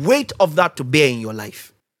the weight of that to bear in your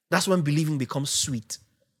life. That's when believing becomes sweet.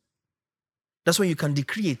 That's when you can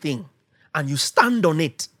decree a thing and you stand on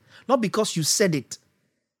it, not because you said it,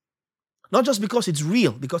 not just because it's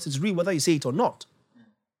real whether you say it or not,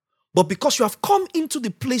 but because you have come into the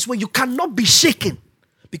place where you cannot be shaken,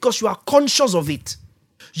 because you are conscious of it.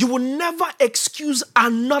 You will never excuse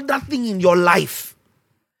another thing in your life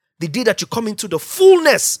the day that you come into the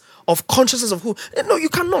fullness of consciousness of who. No, you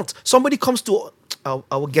cannot. Somebody comes to,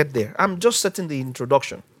 I will get there. I'm just setting the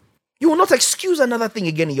introduction. You will not excuse another thing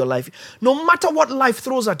again in your life. No matter what life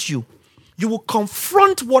throws at you, you will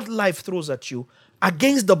confront what life throws at you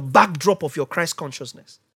against the backdrop of your Christ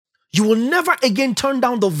consciousness. You will never again turn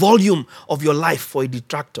down the volume of your life for a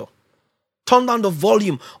detractor. Turn down the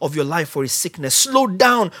volume of your life for a sickness. Slow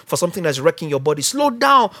down for something that's wrecking your body. Slow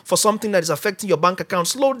down for something that is affecting your bank account.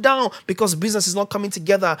 Slow down because business is not coming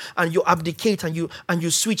together and you abdicate and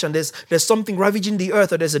you switch and there's something ravaging the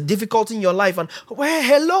earth or there's a difficulty in your life and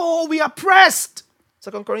hello, we are pressed.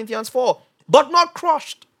 2 Corinthians 4. But not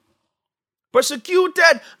crushed.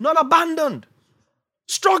 Persecuted, not abandoned.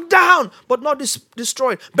 Struck down, but not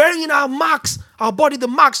destroyed. Bearing in our body, the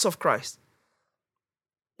marks of Christ.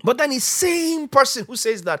 But then the same person who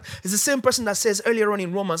says that is the same person that says earlier on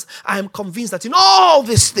in Romans, I am convinced that in all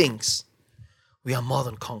these things, we are more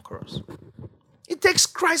than conquerors. It takes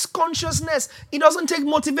Christ consciousness. It doesn't take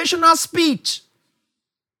motivational speech.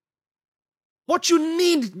 What you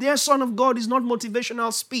need, dear Son of God, is not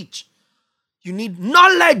motivational speech. You need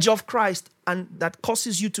knowledge of Christ, and that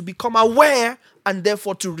causes you to become aware and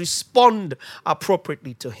therefore to respond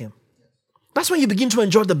appropriately to Him. That's when you begin to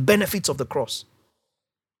enjoy the benefits of the cross.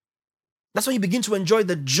 That's when you begin to enjoy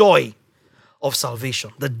the joy of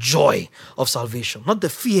salvation. The joy of salvation. Not the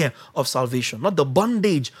fear of salvation. Not the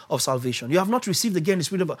bondage of salvation. You have not received again the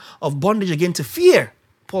spirit of bondage again to fear,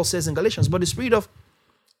 Paul says in Galatians, but the spirit of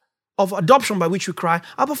adoption by which we cry,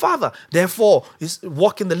 Abba Father. Therefore,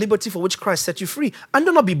 walk in the liberty for which Christ set you free. And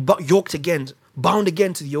do not be bound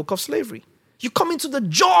again to the yoke of slavery. You come into the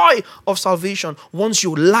joy of salvation once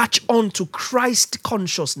you latch on to Christ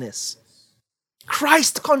consciousness.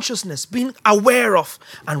 Christ consciousness, being aware of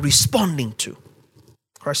and responding to.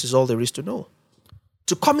 Christ is all there is to know.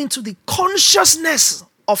 To come into the consciousness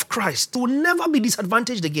of Christ, to will never be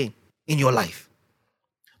disadvantaged again in your life.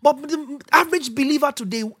 But the average believer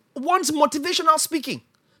today wants motivational speaking.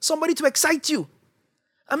 Somebody to excite you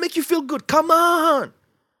and make you feel good. Come on.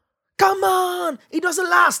 Come on. It doesn't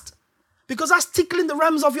last. Because that's tickling the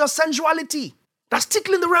realms of your sensuality. That's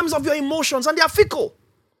tickling the realms of your emotions, and they are fickle.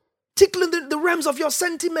 Tickling the realms of your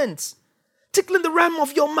sentiments. Tickling the realm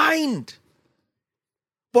of your mind.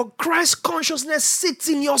 But Christ consciousness sits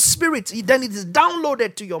in your spirit. Then it is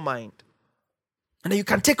downloaded to your mind. And then you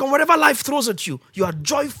can take on whatever life throws at you. You are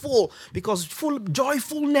joyful because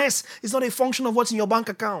joyfulness is not a function of what's in your bank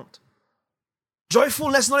account.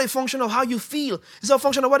 Joyfulness is not a function of how you feel. It's not a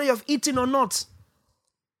function of whether you have eaten or not.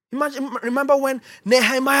 Remember when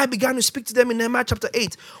Nehemiah began to speak to them in Nehemiah chapter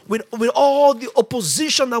 8 with all the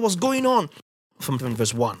opposition that was going on. From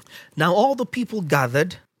verse 1. Now all the people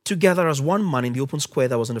gathered together as one man in the open square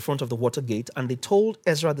that was in the front of the water gate, and they told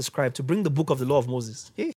Ezra the scribe to bring the book of the law of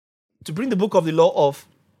Moses. To bring the book of the law of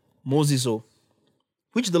Moses,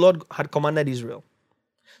 which the Lord had commanded Israel.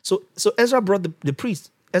 So Ezra brought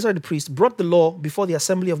Ezra the priest brought the law before the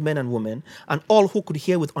assembly of men and women and all who could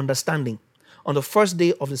hear with understanding on the first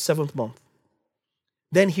day of the 7th month.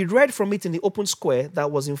 Then he read from it in the open square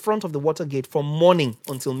that was in front of the water gate from morning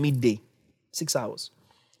until midday, 6 hours,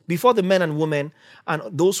 before the men and women and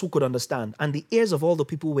those who could understand, and the ears of all the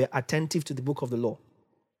people were attentive to the book of the law.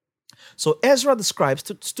 So Ezra the scribe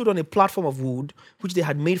stood on a platform of wood, which they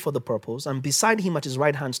had made for the purpose, and beside him at his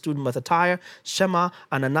right hand stood Mattithiah, Shema,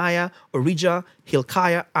 Ananiah, Orijah,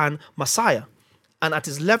 Hilkiah, and Messiah. And at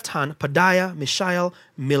his left hand, Pedaiah, Mishael,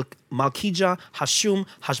 Malchijah, Hashum,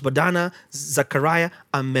 Hashbadana, Zechariah,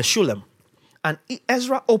 and Meshullam. And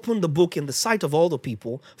Ezra opened the book in the sight of all the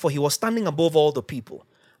people, for he was standing above all the people.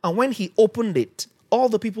 And when he opened it, all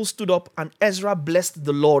the people stood up, and Ezra blessed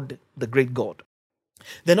the Lord, the great God.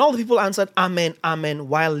 Then all the people answered, Amen, Amen,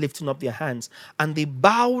 while lifting up their hands. And they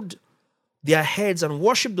bowed their heads and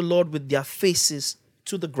worshipped the Lord with their faces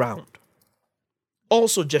to the ground.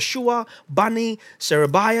 Also Jeshua, Bani,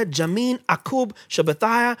 Sherebiah, Jamin, Akub,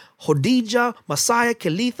 Shabbathiah, Hodijah, Messiah,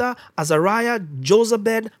 Kelitha, Azariah,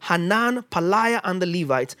 Jozabed, Hanan, Paliah, and the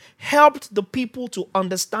Levites helped the people to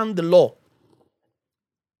understand the law.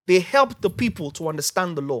 They helped the people to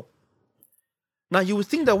understand the law. Now you would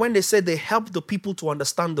think that when they said they helped the people to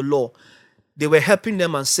understand the law, they were helping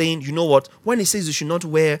them and saying, you know what, when he says you should not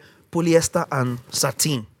wear polyester and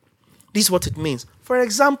satin, this is what it means. For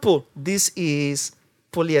example, this is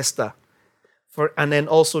polyester, and then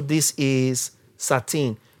also this is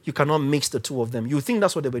satin. You cannot mix the two of them. You think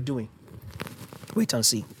that's what they were doing. Wait and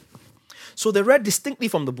see. So they read distinctly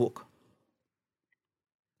from the book,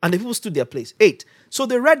 and the people stood their place. 8. So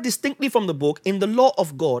they read distinctly from the book in the law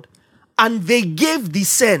of God, and they gave the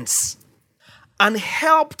sense and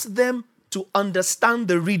helped them to understand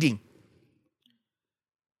the reading.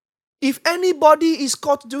 If anybody is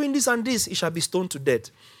caught doing this and this, he shall be stoned to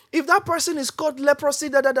death. If that person is caught leprosy,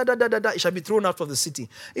 he shall be thrown out of the city.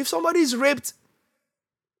 If somebody is raped,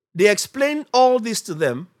 they explained all this to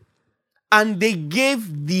them and they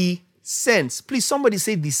gave the sense. Please, somebody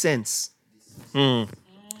say the sense.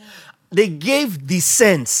 they gave the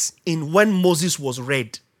sense in when Moses was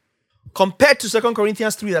read. Compared to 2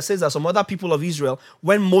 Corinthians 3 that says that some other people of Israel,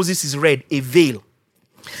 when Moses is read, a veil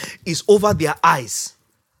is over their eyes.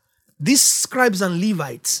 These scribes and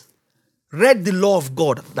Levites read the law of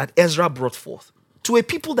God that Ezra brought forth to a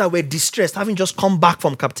people that were distressed, having just come back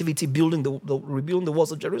from captivity, rebuilding the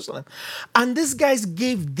walls of Jerusalem. And these guys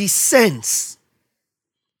gave the sense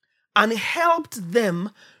and helped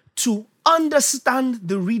them to understand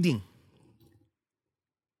the reading.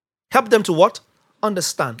 Help them to what?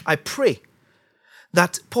 Understand. I pray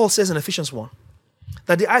that Paul says in Ephesians 1,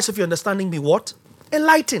 that the eyes of your understanding be what?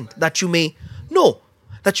 Enlightened, that you may know,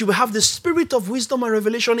 that you will have the spirit of wisdom and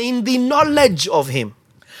revelation in the knowledge of him.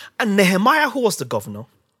 And Nehemiah, who was the governor,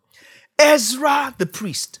 Ezra, the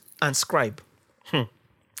priest and scribe,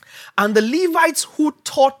 and the Levites who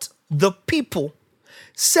taught the people,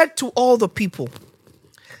 said to all the people,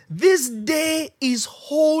 this day is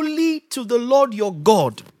holy to the Lord your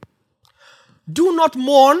God. Do not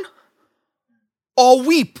mourn or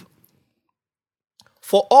weep.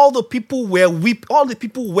 For all the people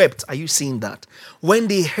wept. Are you seeing that? When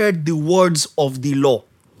they heard the words of the law.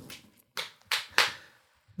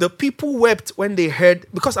 The people wept when they heard,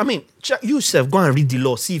 because you yourself go and read the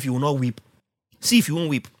law, see if you will not weep. See if you won't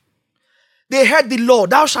weep. They heard the law,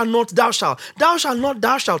 thou shalt not, thou shalt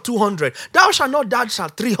 200, thou shalt not, thou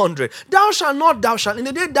shalt 300, thou shalt not, thou shalt, in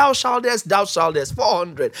the day thou shalt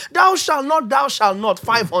 400, thou shalt not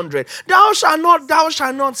 500, thou shalt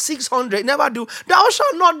not 600, never do, thou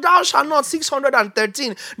shalt not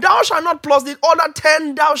 613, thou shalt not plus the other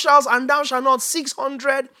 10 thou shalt, and thou shalt not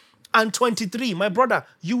 623. My brother,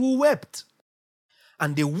 you wept.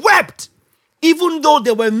 And they wept, even though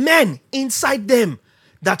there were men inside them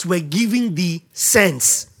that were giving the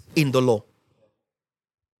sense in the law.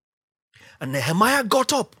 And Nehemiah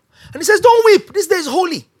got up and he says, don't weep, this day is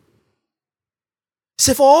holy. He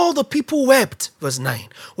said, for all the people wept, verse 9,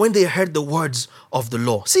 when they heard the words of the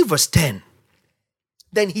law. See verse 10.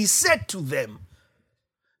 Then he said to them,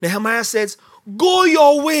 Nehemiah says, go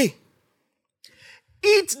your way,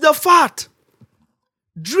 eat the fat,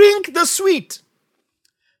 drink the sweet,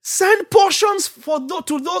 send portions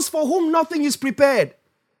to those for whom nothing is prepared.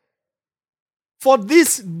 For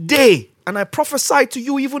this day, and I prophesy to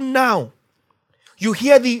you even now, you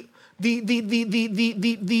hear the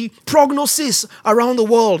prognosis around the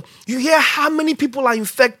world. You hear how many people are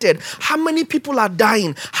infected, how many people are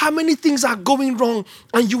dying, how many things are going wrong,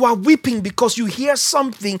 and you are weeping because you hear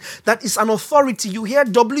something that is an authority. You hear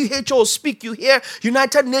WHO speak, you hear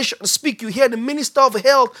United Nations speak, you hear the Minister of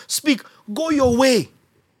Health speak. Go your way.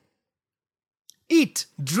 Eat,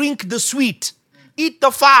 drink the sweet, eat the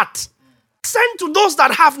fat. Send to those that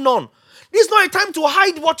have none. This is not a time to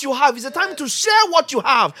hide what you have. It's a time to share what you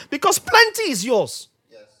have, because plenty is yours.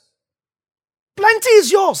 Yes. Plenty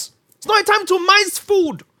is yours. It's not a time to mice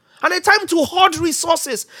food and a time to hoard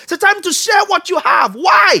resources. It's a time to share what you have.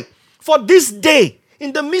 Why? For this day,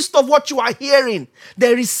 in the midst of what you are hearing,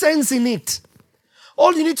 there is sense in it.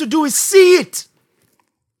 All you need to do is see it.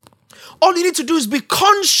 All you need to do is be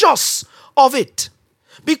conscious of it.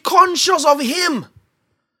 Be conscious of him.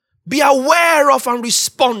 Be aware of and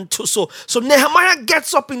respond to. So Nehemiah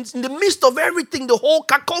gets up in the midst of everything, the whole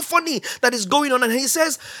cacophony that is going on, and he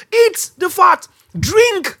says, eat the fat,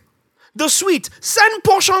 drink the sweet, send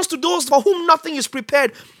portions to those for whom nothing is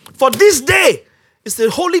prepared. For this day is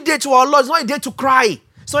the holy day to our Lord. It's not a day to cry.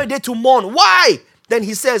 It's not a day to mourn. Why? Then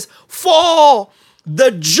he says, for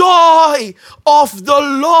the joy of the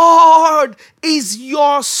Lord is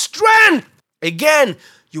your strength. Again,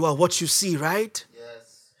 you are what you see, right?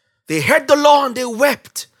 They heard the law and they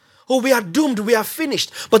wept. Oh, we are doomed, we are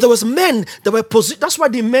finished. But there was men that were positioned. That's why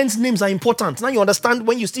the men's names are important. Now you understand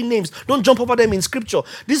when you see names, don't jump over them in scripture.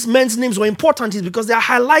 These men's names were important is because they are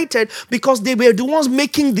highlighted because they were the ones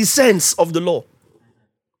making the sense of the law.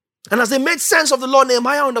 And as they made sense of the law,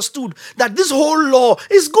 Nehemiah understood that this whole law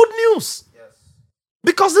is good news. Yes.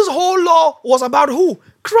 Because this whole law was about who?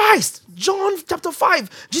 Christ. John chapter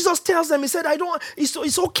 5. Jesus tells them, he said,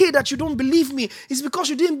 it's okay that you don't believe me. It's because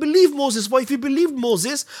you didn't believe Moses. For if you believed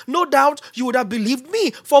Moses, no doubt you would have believed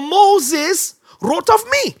me. For Moses wrote of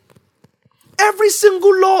me. Every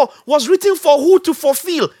single law was written for who to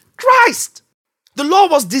fulfill? Christ. The law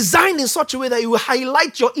was designed in such a way that it will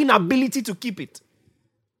highlight your inability to keep it.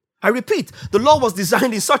 I repeat, the law was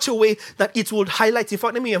designed in such a way that it would highlight, in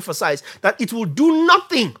fact, let me emphasize, that it will do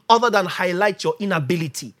nothing other than highlight your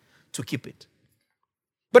inability to keep it.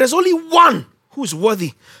 But there's only one who is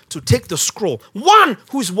worthy to take the scroll, one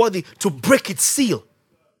who is worthy to break its seal,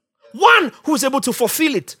 one who is able to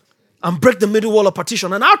fulfill it. and break the middle wall of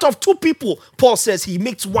partition. And out of two people, Paul says he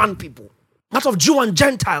makes one people. Out of Jew and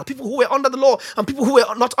Gentile, people who were under the law and people who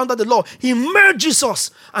were not under the law, he merges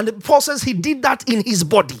us. And Paul says he did that in his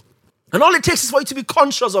body. And all it takes is for you to be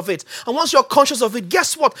conscious of it. And once you're conscious of it,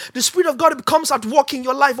 guess what? The Spirit of God comes at work in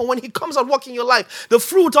your life. And when he comes at work in your life, the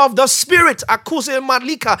fruit of the Spirit, akuse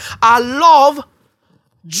malika, are love,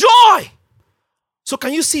 joy. So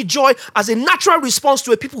can you see joy as a natural response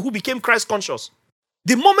to a people who became Christ conscious?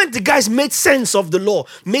 The moment the guys made sense of the law,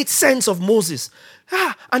 made sense of Moses,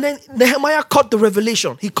 and then Nehemiah caught the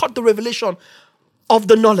revelation. He caught the revelation of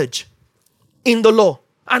the knowledge in the law.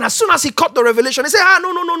 And as soon as he caught the revelation, he said,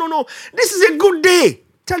 no. This is a good day.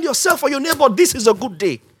 Tell yourself or your neighbor, this is a good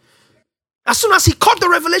day. As soon as he caught the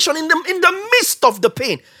revelation in the midst of the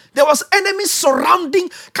pain, there was enemies surrounding.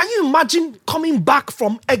 Can you imagine coming back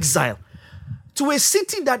from exile to a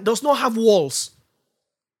city that does not have walls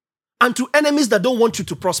and to enemies that don't want you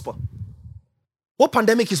to prosper? What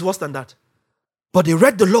pandemic is worse than that? But they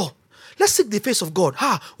read the law. Let's seek the face of God.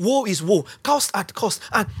 Woe is woe. Cost at cost.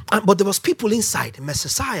 But there was people inside,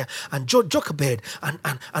 Messiah and Jochebed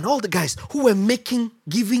and all the guys who were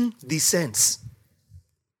giving the sense.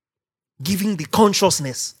 Giving the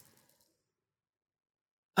consciousness.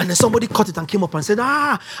 And then somebody caught it and came up and said,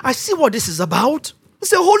 I see what this is about.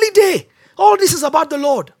 It's a holy day. All this is about the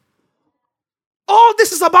Lord. All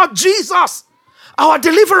this is about Jesus, our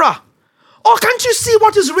deliverer. Oh, can't you see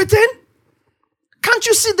what is written? Can't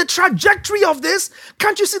you see the trajectory of this?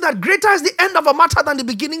 Can't you see that greater is the end of a matter than the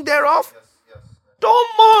beginning thereof? Yes. Don't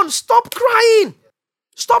mourn. Stop crying.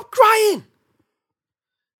 Stop crying.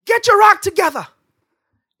 Get your act together.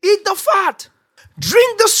 Eat the fat.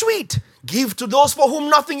 Drink the sweet. Give to those for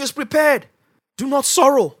whom nothing is prepared. Do not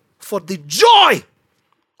sorrow, for the joy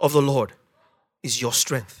of the Lord is your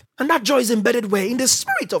strength. And that joy is embedded where? In the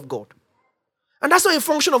Spirit of God. And that's not a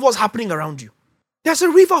function of what's happening around you. There's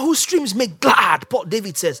a river whose streams make glad,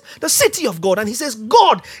 David says, the city of God. And he says,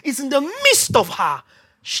 God is in the midst of her.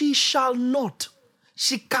 She cannot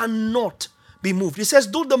be moved. He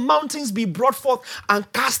says, though the mountains be brought forth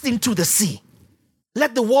and cast into the sea,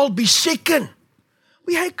 let the world be shaken.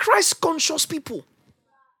 We are Christ-conscious people.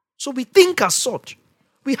 So we think as such.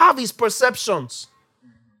 We have his perceptions.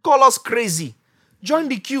 Call us crazy. Join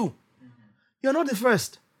the queue. You're not the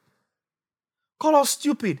first. Call us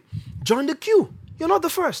stupid. Join the queue. You're not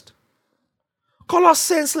the first. Call us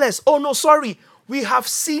senseless. Oh no, sorry. We have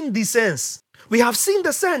seen the sense. We have seen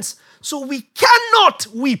the sense. So we cannot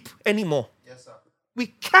weep anymore. Yes, sir. We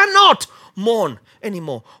cannot mourn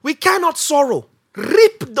anymore. We cannot sorrow.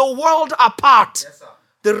 Rip the world apart. Yes, sir.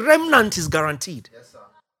 The remnant is guaranteed. Yes, sir.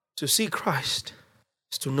 To see Christ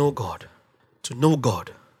is to know God. To know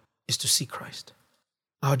God is to see Christ.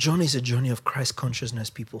 Our journey is a journey of Christ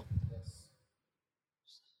consciousness, people. Yes.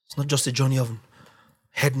 It's not just a journey of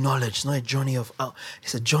head knowledge. It's not a journey of,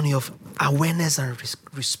 it's a journey of awareness and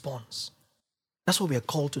response. That's what we are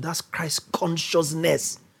called to. That's Christ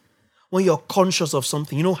consciousness. When you're conscious of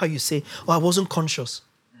something, you know how you say, I wasn't conscious.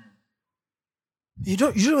 You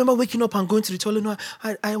don't remember waking up and going to the toilet? No,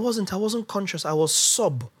 I wasn't conscious. I was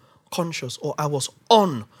subconscious or I was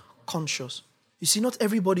unconscious. You see, not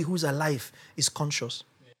everybody who's alive is conscious.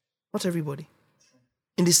 Not everybody.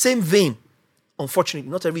 In the same vein, unfortunately,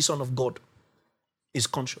 not every son of God is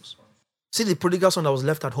conscious. See the prodigal son that was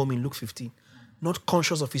left at home in Luke 15. Not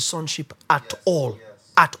conscious of his sonship at all.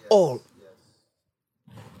 At all.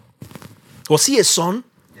 Was he a son?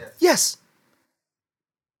 Yes.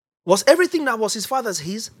 Was everything that was his father's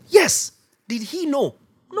his? Yes. Did he know?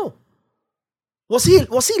 No. Was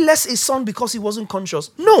he less a son because he wasn't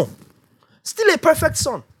conscious? No. Still a perfect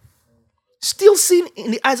son. Still seen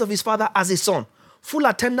in the eyes of his father as a son. Full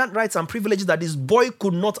attendant rights and privileges that his boy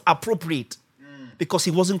could not appropriate because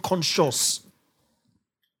he wasn't conscious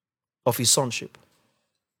of his sonship.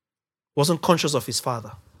 Wasn't conscious of his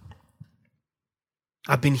father.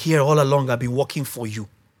 I've been here all along. I've been working for you.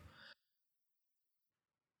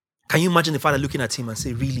 Can you imagine the father looking at him and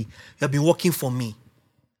say, really, you have been working for me?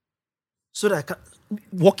 So that I can,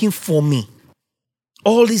 working for me.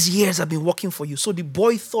 All these years I've been working for you. So the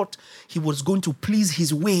boy thought he was going to please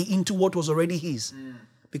his way into what was already his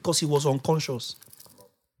because he was unconscious.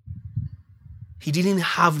 He didn't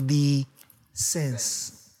have the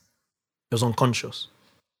sense. He was unconscious.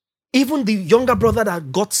 Even the younger brother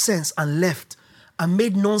that got sense and left and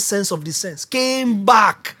made nonsense of the sense came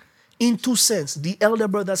back into sense. The elder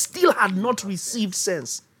brother still had not received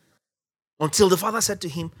sense until the father said to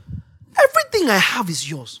him, everything I have is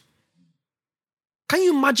yours. Can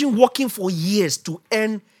you imagine working for years to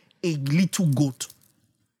earn a little goat?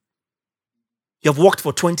 You have worked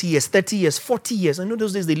for 20 years, 30 years, 40 years. I know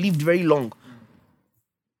those days they lived very long.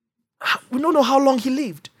 We don't know how long he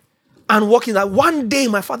lived. And walking that one day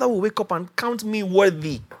my father will wake up and count me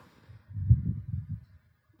worthy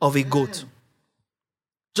of a goat.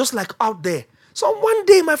 Just like out there. So one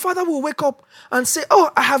day my father will wake up and say,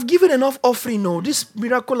 oh, I have given enough offering now. This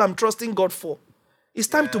miracle I'm trusting God for. It's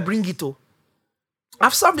time to bring it to.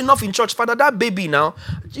 I've served enough in church. Father, that baby now,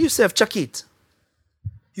 you self check it.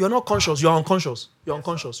 You are not conscious. You are unconscious. You are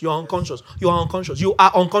unconscious. You are unconscious. You are unconscious. You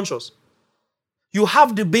are unconscious. You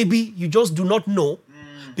have the baby, you just do not know.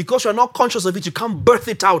 Because you are not conscious of it, you can't birth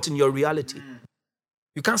it out in your reality.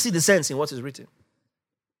 You can't see the sense in what is written.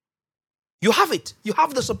 You have it. You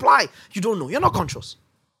have the supply. You don't know. You're not conscious.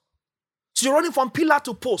 So you're running from pillar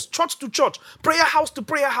to post, church to church, prayer house to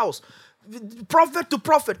prayer house, prophet to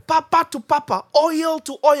prophet, papa to papa, oil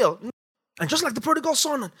to oil. And just like the prodigal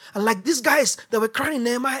son, and like these guys that were crying in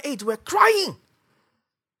Nehemiah 8, we're crying.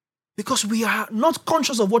 Because we are not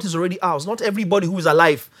conscious of what is already ours. Not everybody who is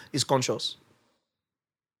alive is conscious.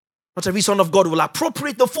 Not every son of God will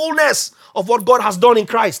appropriate the fullness of what God has done in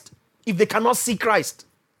Christ if they cannot see Christ.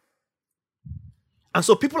 And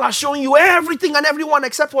so people are showing you everything and everyone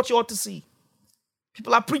except what you ought to see.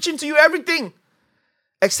 People are preaching to you everything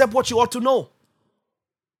except what you ought to know.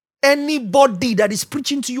 Anybody that is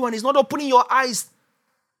preaching to you and is not opening your eyes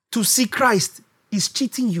to see Christ is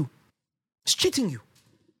cheating you. It's cheating you.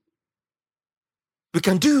 We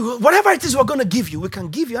can do whatever it is we're going to give you. We can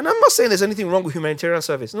give you. And I'm not saying there's anything wrong with humanitarian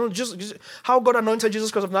service. No, just how God anointed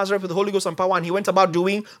Jesus Christ of Nazareth with the Holy Ghost and power, and he went about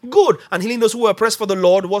doing good and healing those who were oppressed for the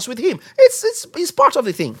Lord was with him. It's part of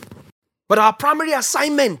the thing. But our primary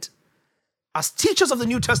assignment as teachers of the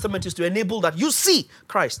New Testament is to enable that you see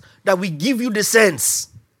Christ, that we give you the sense.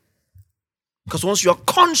 Because once you're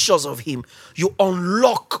conscious of him, you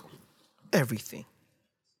unlock everything.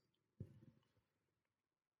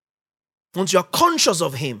 Once you are conscious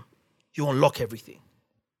of him, you unlock everything.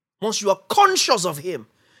 Once you are conscious of him,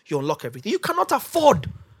 you unlock everything. You cannot afford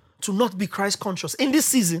to not be Christ conscious. In this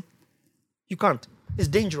season, you can't. It's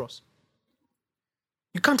dangerous.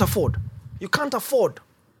 You can't afford. You can't afford.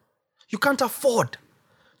 You can't afford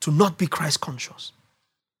to not be Christ conscious.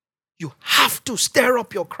 You have to stir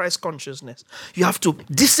up your Christ consciousness. You have to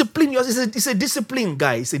discipline yourself. It's a discipline,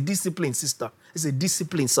 guy. It's a discipline, sister. It's a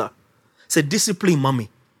discipline, sir. It's a discipline, mommy.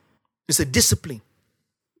 It's a discipline.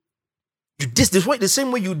 The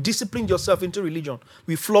same way you disciplined yourself into religion,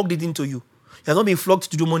 we flogged it into you. You have not been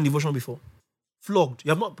flogged to do morning devotion before. Flogged.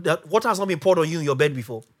 Water has not been poured on you in your bed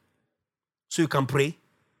before. So you can pray.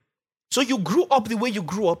 So you grew up the way you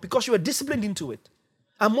grew up because you were disciplined into it.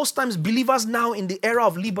 And most times believers now in the era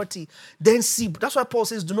of liberty then see. That's why Paul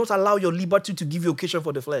says, do not allow your liberty to give you occasion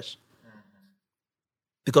for the flesh.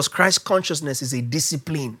 Because Christ consciousness is a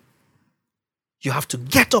discipline. You have to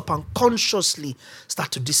get up and consciously start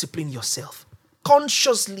to discipline yourself.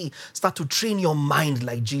 Consciously start to train your mind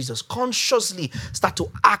like Jesus. Consciously start to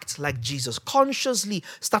act like Jesus. Consciously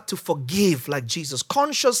start to forgive like Jesus.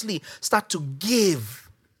 Consciously start to give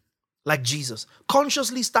like Jesus.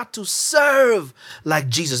 Consciously start to serve like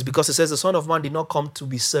Jesus. Because it says the Son of Man did not come to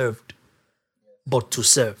be served, but to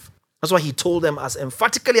serve. That's why he told them as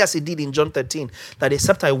emphatically as he did in John 13, that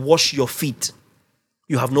except I wash your feet,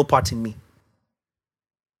 you have no part in me.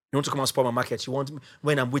 You want to come and spoil my market. You want me,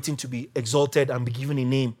 when I'm waiting to be exalted and be given a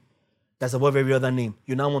name that's above every other name.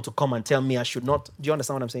 You now want to come and tell me I should not. Do you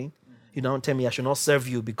understand what I'm saying? You now tell me I should not serve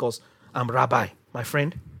you because I'm rabbi. My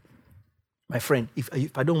friend,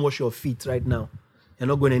 if I don't wash your feet right now, you're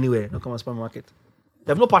not going anywhere. Don't come and spoil my market.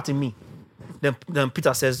 They have no part in me. Then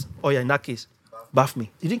Peter says, oh yeah, in that case, bath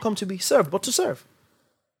me. He didn't come to be served, but to serve.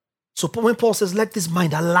 So when Paul says, let this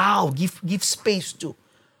mind give space to,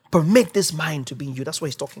 permit this mind to be in you. That's what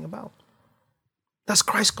he's talking about. That's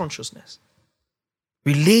Christ consciousness.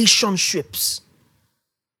 Relationships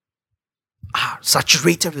are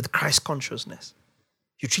saturated with Christ consciousness.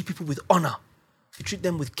 You treat people with honor. You treat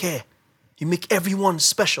them with care. You make everyone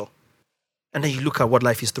special. And then you look at what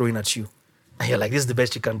life is throwing at you. And you're like, this is the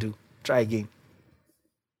best you can do. Try again.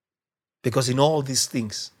 Because in all these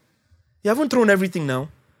things, you haven't thrown everything now.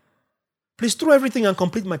 Please throw everything and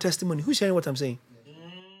complete my testimony. Who's hearing what I'm saying?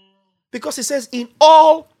 Because it says, in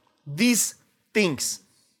all these things,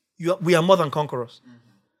 we are more than conquerors. Mm-hmm.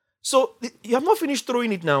 So you have not finished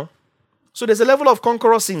throwing it now. So there's a level of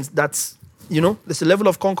conqueror sin that's, there's a level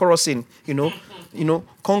of conqueror sin,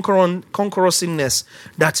 conqueror sinness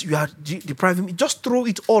that you are depriving me. Just throw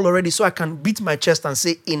it all already so I can beat my chest and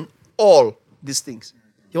say, in all these things.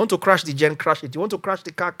 You want to crash the gen, crash it. You want to crash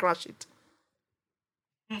the car, crash it.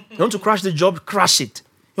 You want to crash the job, crash it.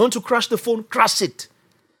 You want to crash the phone, crash it.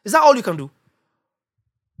 Is that all you can do?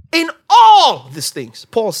 In all these things,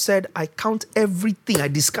 Paul said, I count everything, I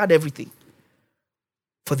discard everything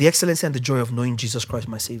for the excellency and the joy of knowing Jesus Christ,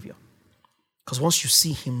 my Savior. Because once you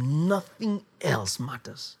see him, nothing else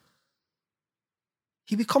matters.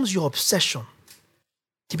 He becomes your obsession.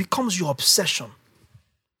 He becomes your obsession.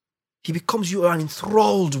 You are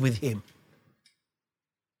enthralled with him.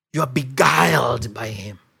 You are beguiled by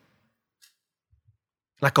him.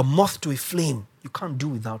 Like a moth to a flame, you can't do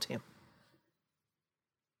without him.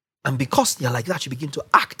 And because you're like that, you begin to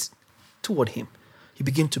act toward him. You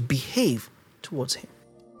begin to behave towards him.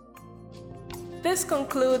 This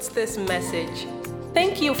concludes this message.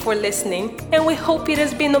 Thank you for listening, and we hope it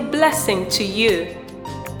has been a blessing to you.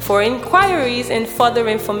 For inquiries and further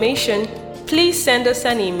information, please send us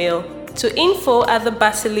an email to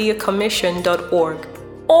info@thebasileacommission.org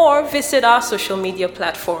or visit our social media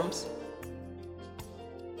platforms.